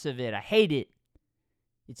stress of it. I hate it.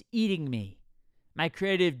 It's eating me. My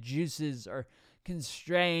creative juices are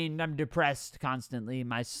constrained. I'm depressed constantly.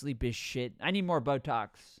 My sleep is shit. I need more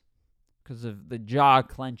Botox because of the jaw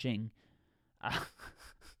clenching.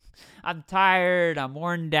 I'm tired. I'm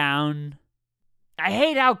worn down. I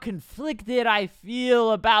hate how conflicted I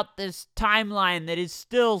feel about this timeline that is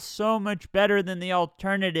still so much better than the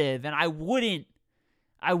alternative. And I wouldn't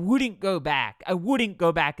go back. I wouldn't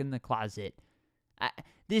go back in the closet.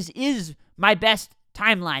 This is my best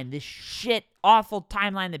timeline. This shit, awful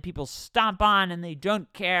timeline that people stomp on and they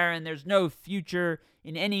don't care, and there's no future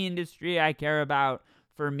in any industry I care about.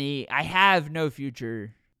 For me, I have no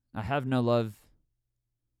future. I have no love.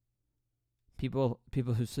 People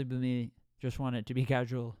who sleep with me just want it to be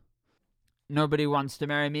casual. Nobody wants to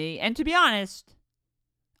marry me. And to be honest,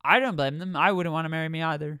 I don't blame them. I wouldn't want to marry me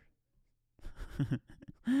either.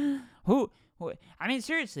 Who? I mean,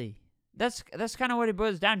 seriously. That's kind of what it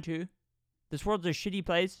boils down to. This world's a shitty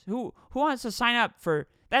place. Who wants to sign up for...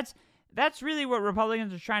 That's really what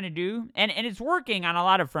Republicans are trying to do. And it's working on a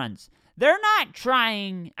lot of fronts. They're not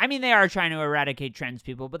trying... I mean, they are trying to eradicate trans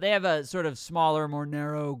people, but they have a sort of smaller, more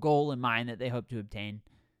narrow goal in mind that they hope to obtain.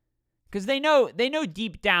 Because they know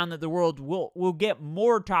deep down that the world will get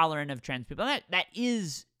more tolerant of trans people. And that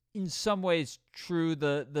is in some ways true,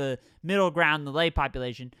 the middle ground, the lay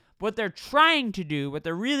population. What they're trying to do, what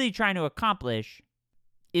they're really trying to accomplish,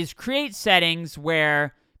 is create settings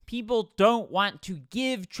where people don't want to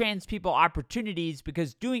give trans people opportunities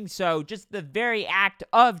because doing so, just the very act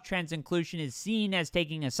of trans inclusion is seen as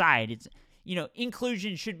taking a side. It's,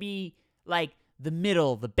 inclusion should be like the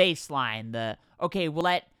middle, the baseline, okay, we'll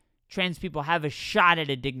let trans people have a shot at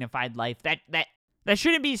a dignified life. That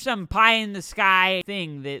shouldn't be some pie in the sky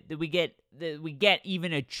thing that we get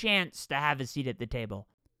even a chance to have a seat at the table.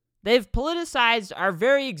 They've politicized our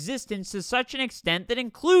very existence to such an extent that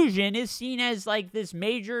inclusion is seen as like this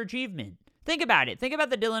major achievement. Think about it. Think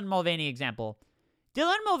about the Dylan Mulvaney example.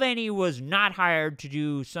 Dylan Mulvaney was not hired to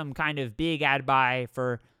do some kind of big ad buy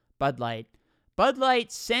for Bud Light. Bud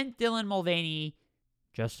Light sent Dylan Mulvaney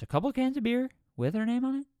just a couple cans of beer with her name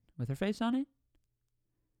on it, with her face on it.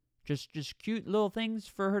 Just cute little things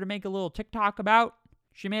for her to make a little TikTok about.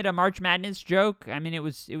 She made a March Madness joke. I mean, it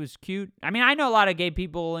was cute. I mean, I know a lot of gay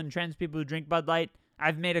people and trans people who drink Bud Light.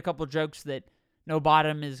 I've made a couple jokes that no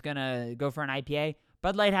bottom is going to go for an IPA.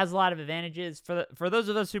 Bud Light has a lot of advantages. For those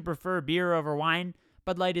of us who prefer beer over wine,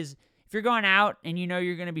 Bud Light is, if you're going out and you know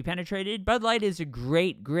you're going to be penetrated, Bud Light is a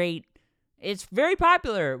great, it's very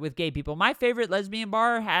popular with gay people. My favorite lesbian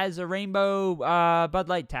bar has a rainbow Bud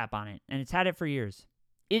Light tap on it, and it's had it for years.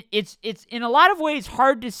 It's in a lot of ways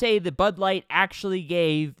hard to say that Bud Light actually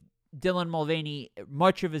gave Dylan Mulvaney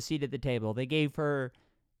much of a seat at the table. They gave her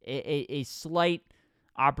a slight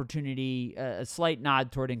opportunity, a slight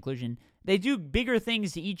nod toward inclusion. They do bigger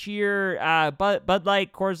things each year. Bud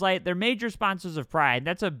Light, Coors Light, they're major sponsors of Pride.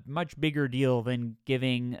 That's a much bigger deal than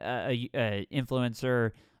giving a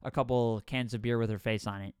influencer a couple cans of beer with her face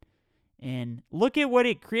on it. And look at what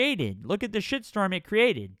it created. Look at the shitstorm it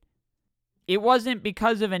created. It wasn't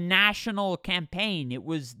because of a national campaign. It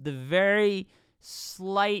was the very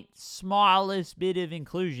smallest bit of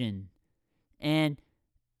inclusion. And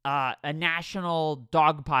a national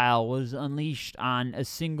dogpile was unleashed on a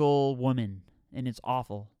single woman. And it's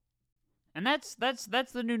awful. And that's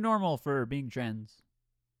the new normal for being trans.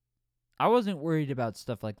 I wasn't worried about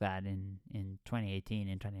stuff like that in 2018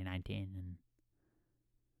 and 2019. And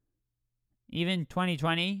even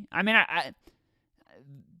 2020. I mean, I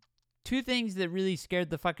two things that really scared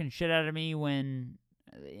the fucking shit out of me when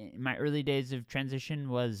in my early days of transition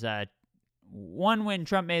was one, when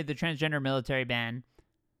Trump made the transgender military ban,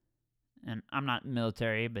 and I'm not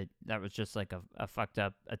military, but that was just like a fucked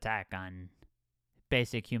up attack on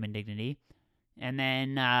basic human dignity. And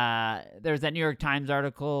then there was that New York Times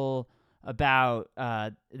article about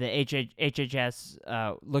the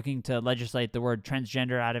HHS looking to legislate the word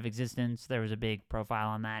transgender out of existence. There was a big profile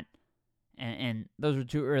on that. And those were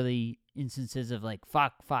two early instances of like,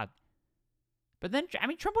 fuck. But then, I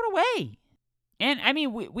mean, Trump went away. And, I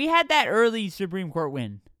mean, we had that early Supreme Court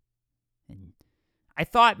win. And I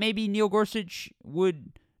thought maybe Neil Gorsuch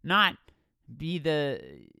would not do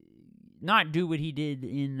what he did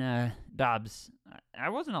in Dobbs. I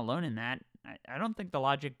wasn't alone in that. I don't think the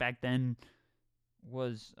logic back then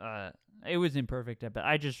was, it was imperfect. But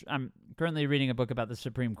I'm currently reading a book about the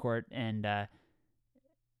Supreme Court, and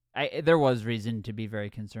there was reason to be very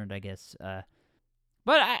concerned, I guess.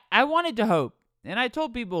 But I wanted to hope, and I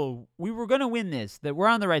told people we were going to win this, that we're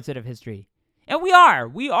on the right side of history. And we are.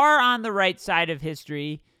 We are on the right side of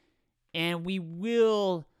history, and we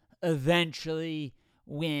will eventually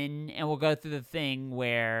win, and we'll go through the thing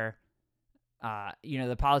where,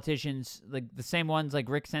 the politicians, like the same ones like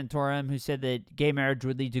Rick Santorum, who said that gay marriage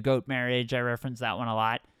would lead to goat marriage. I reference that one a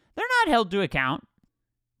lot. They're not held to account.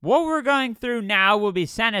 What we're going through now will be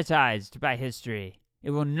sanitized by history. It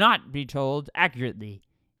will not be told accurately.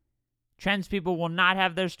 Trans people will not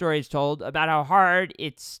have their stories told about how hard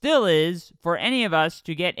it still is for any of us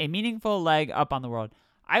to get a meaningful leg up on the world.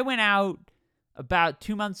 I went out about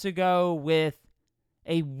 2 months ago with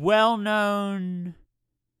a well-known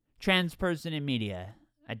trans person in media.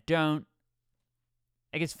 I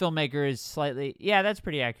guess filmmaker is slightly, yeah, that's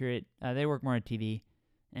pretty accurate. They work more on TV.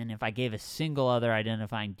 And if I gave a single other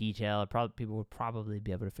identifying detail, people would probably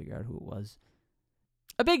be able to figure out who it was.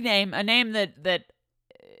 A big name, a name that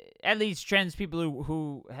at least trans people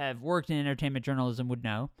who have worked in entertainment journalism would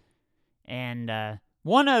know. And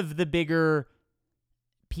one of the bigger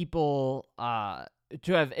people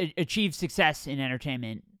to have achieved success in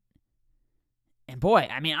entertainment. And boy,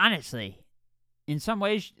 I mean, honestly, in some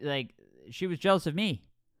ways, like, she was jealous of me.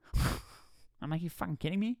 I'm like, you fucking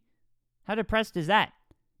kidding me? How depressed is that?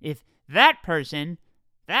 If that person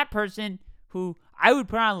who I would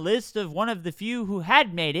put on a list of one of the few who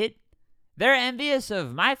had made it, they're envious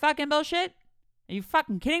of my fucking bullshit? Are you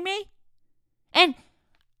fucking kidding me? And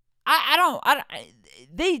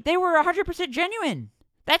They were 100% genuine.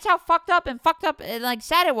 That's how fucked up and like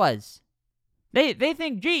sad it was. They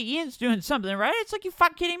think, gee, Ian's doing something, right? It's like, you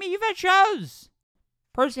fucking kidding me? You've had shows.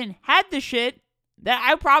 Person had the shit that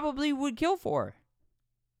I probably would kill for.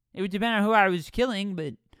 It would depend on who I was killing,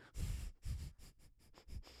 but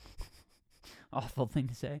awful thing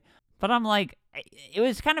to say. But I'm like, it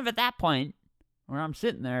was kind of at that point where I'm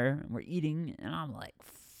sitting there and we're eating, and I'm like,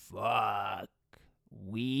 fuck,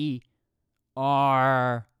 we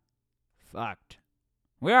are fucked.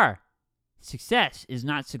 We are. Success is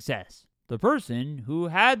not success. The person who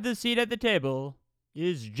had the seat at the table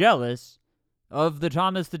is jealous of the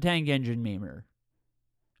Thomas the Tank Engine memer,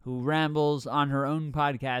 who rambles on her own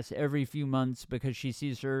podcast every few months because she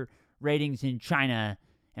sees her ratings in China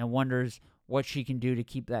and wonders what she can do to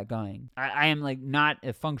keep that going. I am like not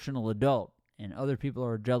a functional adult, and other people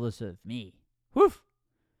are jealous of me. Woof!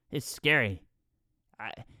 It's scary.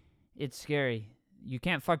 It's scary. You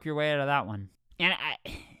can't fuck your way out of that one. And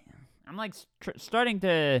I'm like starting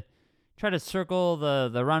to try to circle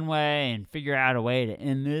the runway and figure out a way to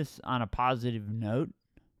end this on a positive note.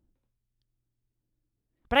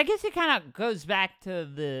 But I guess it kind of goes back to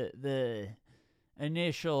the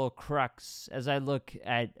initial crux as I look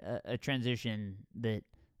at a transition that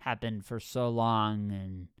happened for so long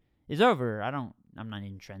and is over. I'm not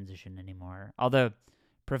in transition anymore. Although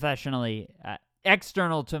professionally,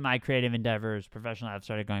 external to my creative endeavors, professionally, I've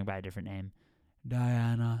started going by a different name.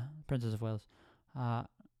 Diana, Princess of Wales.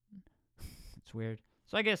 It's weird.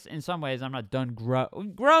 So I guess in some ways I'm not done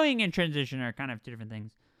growing and transition are kind of two different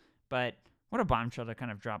things. But what a bombshell to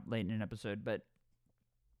kind of drop late in an episode. But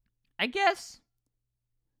I guess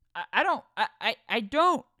I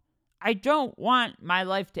don't want my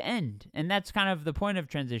life to end, and that's kind of the point of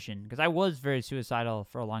transition, because I was very suicidal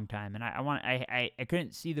for a long time, and I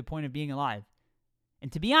couldn't see the point of being alive.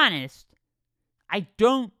 And to be honest, I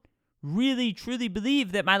don't really truly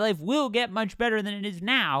believe that my life will get much better than it is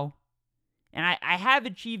now. And I have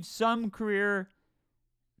achieved some career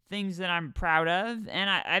things that I'm proud of, and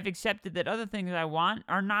I've accepted that other things I want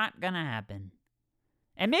are not gonna happen.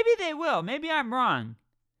 And maybe they will. Maybe I'm wrong.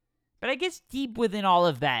 But I guess deep within all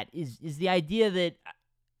of that is the idea that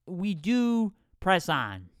we do press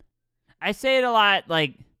on. I say it a lot,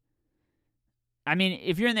 like, I mean,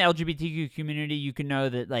 if you're in the LGBTQ community, you can know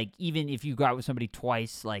that, like, even if you go out with somebody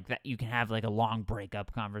twice, like, that you can have, like, a long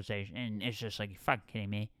breakup conversation, and it's just like, you're fucking kidding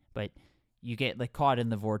me. But you get, like, caught in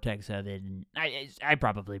the vortex of it, and I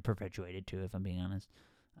probably perpetuate it, too, if I'm being honest.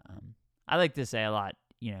 I like to say a lot,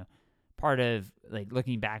 you know, part of, like,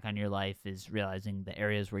 looking back on your life is realizing the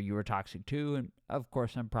areas where you were toxic, too, and, of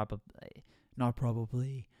course,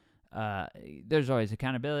 there's always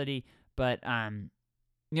accountability, but,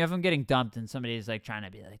 you know, if I'm getting dumped and somebody's, like, trying to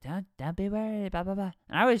be like, don't be worried, blah, blah, blah.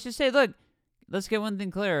 And I always just say, look, let's get one thing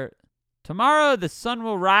clear. Tomorrow the sun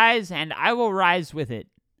will rise, and I will rise with it.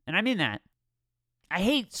 And I mean that. I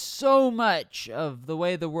hate so much of the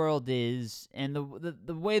way the world is, and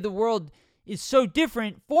the way the world is so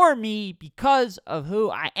different for me because of who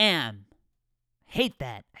I am. I hate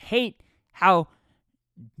that. I hate how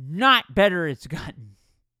not better it's gotten.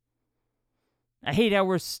 I hate how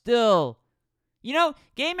we're still... You know,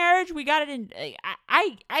 gay marriage, we got it in...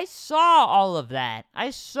 I saw all of that. I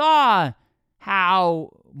saw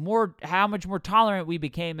how much more tolerant we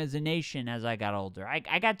became as a nation as I got older.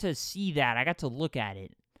 I got to see that. I got to look at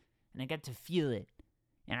it. And I got to feel it.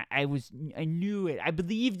 And I knew it. I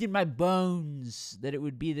believed in my bones that it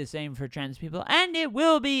would be the same for trans people. And it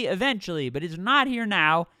will be eventually. But it's not here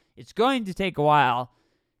now. It's going to take a while.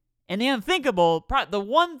 And the unthinkable, the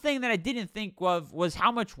one thing that I didn't think of was how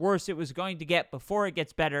much worse it was going to get before it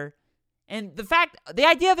gets better. And the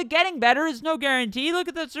idea of it getting better is no guarantee. Look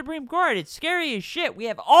at the Supreme Court. It's scary as shit. We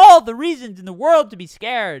have all the reasons in the world to be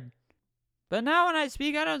scared. But now when I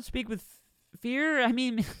speak, I don't speak with fear. I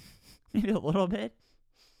mean, maybe a little bit.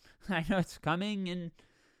 I know it's coming. And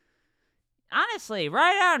honestly,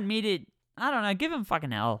 ride out and meet it. I don't know. Give him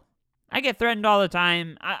fucking hell. I get threatened all the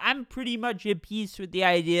time. I'm pretty much at peace with the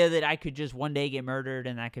idea that I could just one day get murdered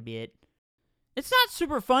and that could be it. It's not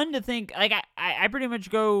super fun to think, like, I pretty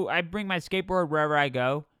much I bring my skateboard wherever I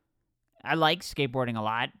go. I like skateboarding a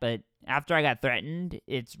lot, but after I got threatened,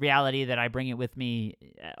 it's reality that I bring it with me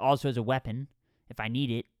also as a weapon if I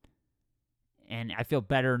need it. And I feel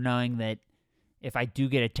better knowing that if I do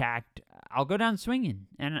get attacked, I'll go down swinging.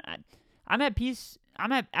 And I'm at peace.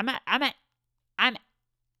 I'm at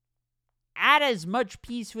as much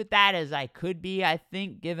peace with that as I could be, I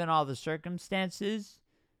think, given all the circumstances.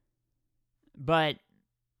 But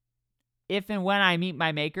if and when I meet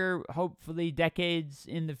my maker, hopefully decades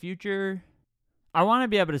in the future, I want to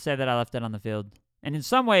be able to say that I left it on the field. And in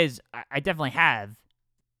some ways, I definitely have.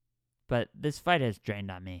 But this fight has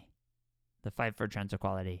drained on me. The fight for trans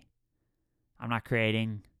equality. I'm not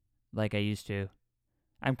creating like I used to.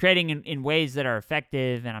 I'm creating in ways that are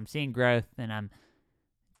effective, and I'm seeing growth, and I'm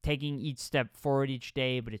taking each step forward each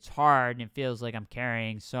day, but it's hard, and it feels like I'm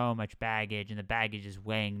carrying so much baggage, and the baggage is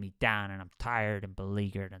weighing me down, and I'm tired and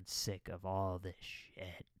beleaguered and sick of all this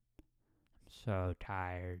shit. I'm so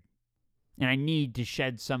tired. And I need to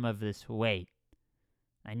shed some of this weight.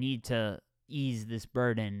 I need to ease this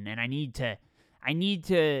burden, and I need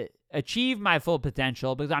to achieve my full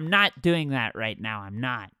potential, because I'm not doing that right now. I'm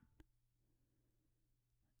not.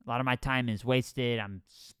 A lot of my time is wasted. I'm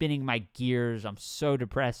spinning my gears. I'm so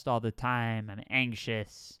depressed all the time. I'm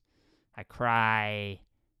anxious. I cry.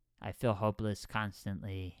 I feel hopeless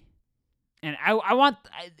constantly. And I want,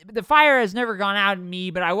 the fire has never gone out in me,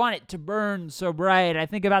 but I want it to burn so bright. I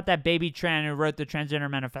think about that baby tran who wrote the Transgender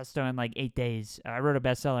Manifesto in like 8 days. I wrote a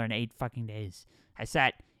bestseller in 8 fucking days. I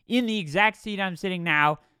sat in the exact seat I'm sitting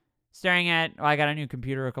now, staring at, I got a new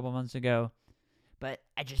computer a couple months ago, but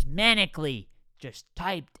I just manically just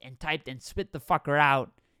typed and spit the fucker out.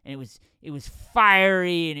 And it was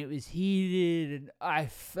fiery and it was heated and I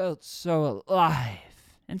felt so alive.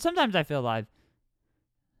 And sometimes I feel alive.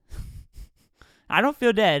 I don't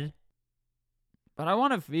feel dead, but I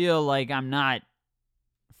want to feel like I'm not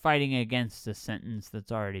fighting against a sentence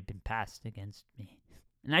that's already been passed against me.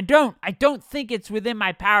 And I don't think it's within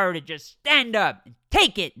my power to just stand up and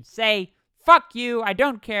take it and say, fuck you, I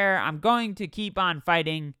don't care, I'm going to keep on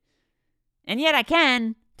fighting. And yet I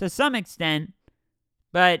can, to some extent,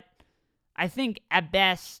 but I think at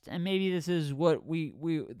best, and maybe this is what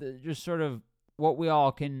just sort of what we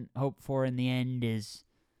all can hope for in the end, is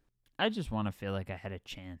I just want to feel like I had a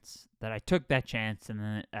chance, that I took that chance and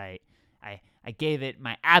then I gave it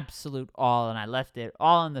my absolute all and I left it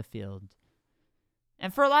all on the field.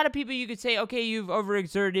 And for a lot of people, you could say, okay, you've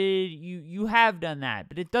overexerted, you have done that,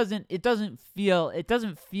 but it doesn't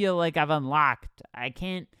feel like I've unlocked. I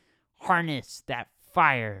can't harness that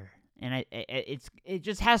fire, and it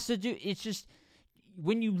just has to do. It's just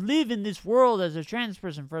when you live in this world as a trans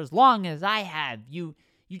person for as long as I have, you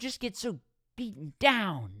just get so beaten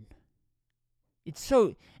down. It's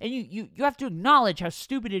so, and you have to acknowledge how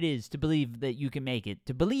stupid it is to believe that you can make it,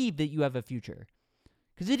 to believe that you have a future.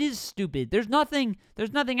 Because it is stupid. There's nothing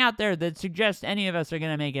out there that suggests any of us are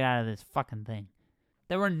going to make it out of this fucking thing.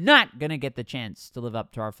 That we're not going to get the chance to live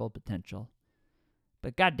up to our full potential.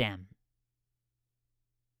 But goddamn,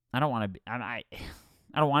 I don't want to be, I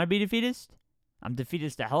don't want to be defeatist. I'm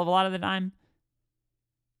defeatist a hell of a lot of the time.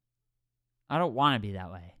 I don't want to be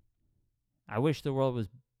that way. I wish the world was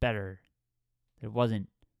better. It wasn't.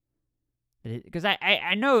 Because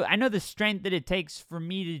I know the strength that it takes for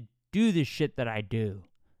me to do the shit that I do.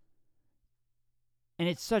 And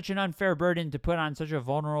it's such an unfair burden to put on such a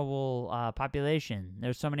vulnerable population.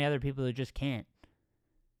 There's so many other people who just can't.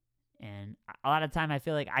 And a lot of time I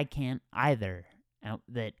feel like I can't either.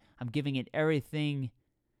 That I'm giving it everything.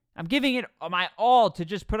 I'm giving it my all to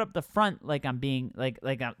just put up the front like I'm being like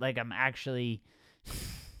I'm actually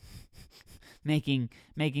making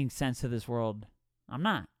sense of this world. I'm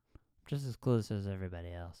not. I'm just as clueless as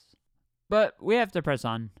everybody else. But we have to press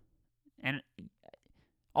on. And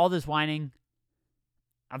all this whining,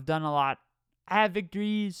 I've done a lot. I have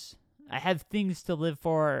victories. I have things to live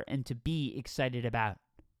for and to be excited about.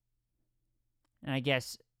 And I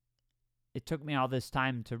guess it took me all this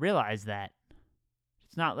time to realize that.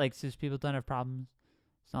 It's not like cis people don't have problems.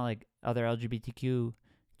 It's not like other LGBTQ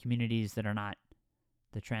communities that are not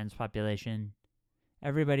the trans population.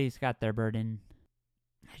 Everybody's got their burden.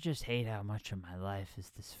 I just hate how much of my life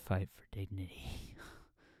is this fight for dignity.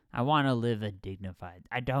 I want to live a dignified...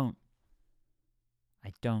 I don't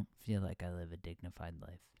feel like I live a dignified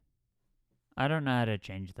life. I don't know how to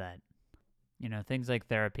change that. You know, things like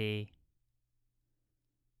therapy.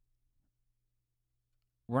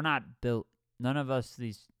 We're not built... None of us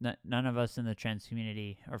in the trans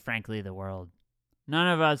community, or frankly the world, none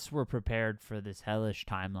of us were prepared for this hellish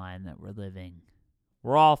timeline that we're living.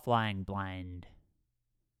 We're all flying blind.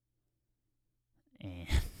 And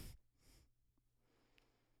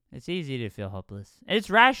it's easy to feel hopeless.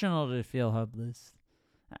 It's rational to feel hopeless.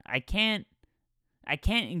 I can't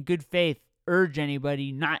in good faith urge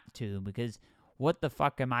anybody not to, because what the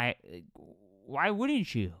fuck am I... Why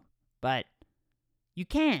wouldn't you? But you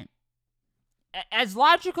can't. As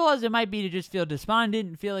logical as it might be to just feel despondent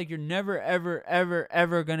and feel like you're never, ever, ever,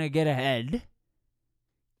 ever gonna get ahead,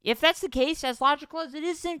 if that's the case, as logical as it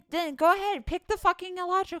is, then go ahead, pick the fucking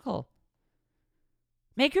illogical.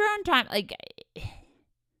 Make your own time. Like,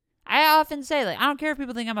 I often say, like, I don't care if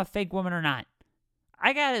people think I'm a fake woman or not.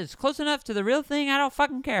 I got as close enough to the real thing, I don't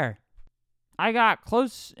fucking care. I got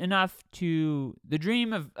close enough to the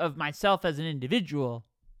dream of myself as an individual.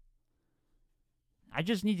 I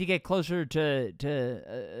just need to get closer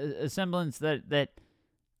to a semblance that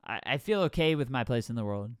I feel okay with my place in the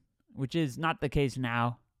world, which is not the case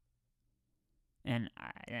now. And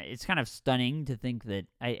it's kind of stunning to think that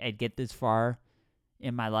I'd get this far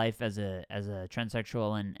in my life as a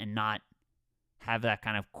transsexual and not have that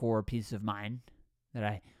kind of core peace of mind, that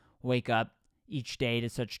I wake up each day to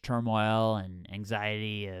such turmoil and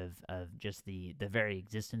anxiety of just the very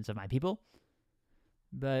existence of my people.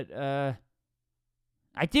 But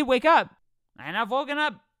I did wake up, and I've woken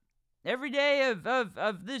up every day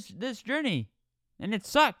of this journey, and it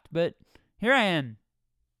sucked, but here I am.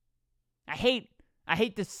 I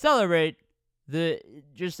hate to celebrate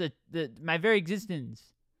my very existence.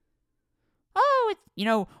 Oh,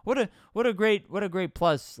 what a great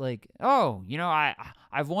plus. Like, oh,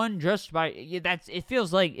 I've won just by it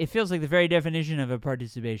feels like the very definition of a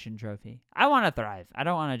participation trophy. I want to thrive. I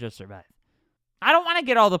don't want to just survive. I don't want to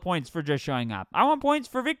get all the points for just showing up. I want points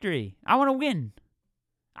for victory. I want to win.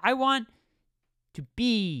 I want to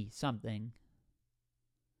be something.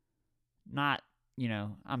 Not,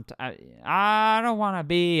 I don't want to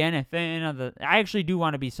be anything other. I actually do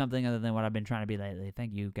want to be something other than what I've been trying to be lately.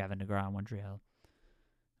 Thank you, Gavin DeGraw on One Tree Hill.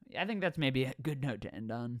 I think that's maybe a good note to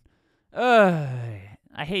end on.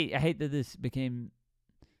 I hate that this became.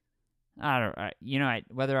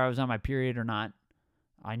 Whether I was on my period or not,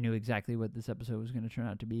 I knew exactly what this episode was going to turn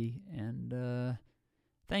out to be, and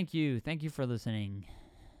thank you for listening.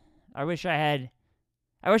 I wish I had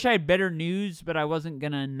better news, but I wasn't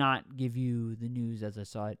going to not give you the news as I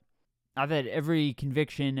saw it. I've had every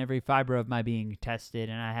conviction, every fiber of my being tested,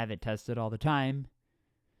 and I have it tested all the time,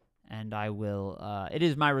 and I will, it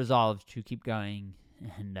is my resolve to keep going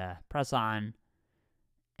and press on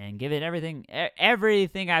and give it everything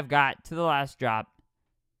I've got to the last drop,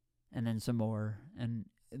 and then some more, and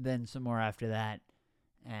then some more after that,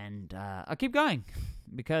 and I'll keep going,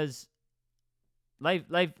 because life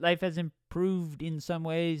has improved in some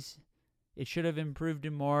ways. It should have improved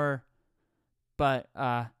in more, but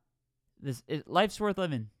life's worth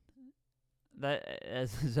living. That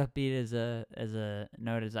as upbeat as a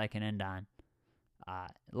note as I can end on.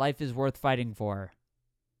 Life is worth fighting for.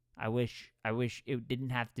 I wish it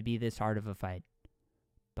didn't have to be this hard of a fight,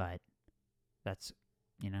 but that's,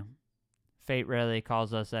 fate rarely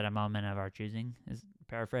calls us at a moment of our choosing, is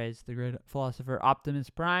paraphrase the great philosopher Optimus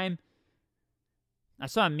Prime. I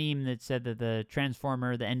saw a meme that said that the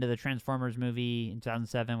end of the Transformers movie in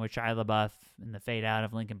 2007 with Shia LaBeouf and the fade out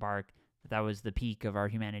of Linkin Park, that was the peak of our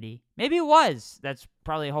humanity. Maybe it was. That's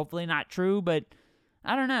probably hopefully not true, but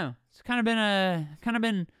I don't know. It's kind of been on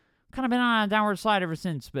a downward slide ever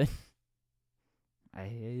since, but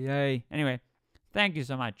anyway, thank you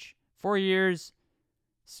so much. 4 years.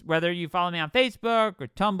 Whether you follow me on Facebook or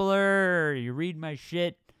Tumblr or you read my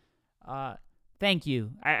shit, thank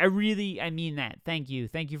you. I mean that. Thank you.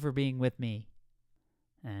 Thank you for being with me.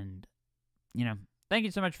 And, thank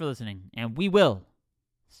you so much for listening. And we will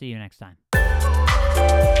see you next time.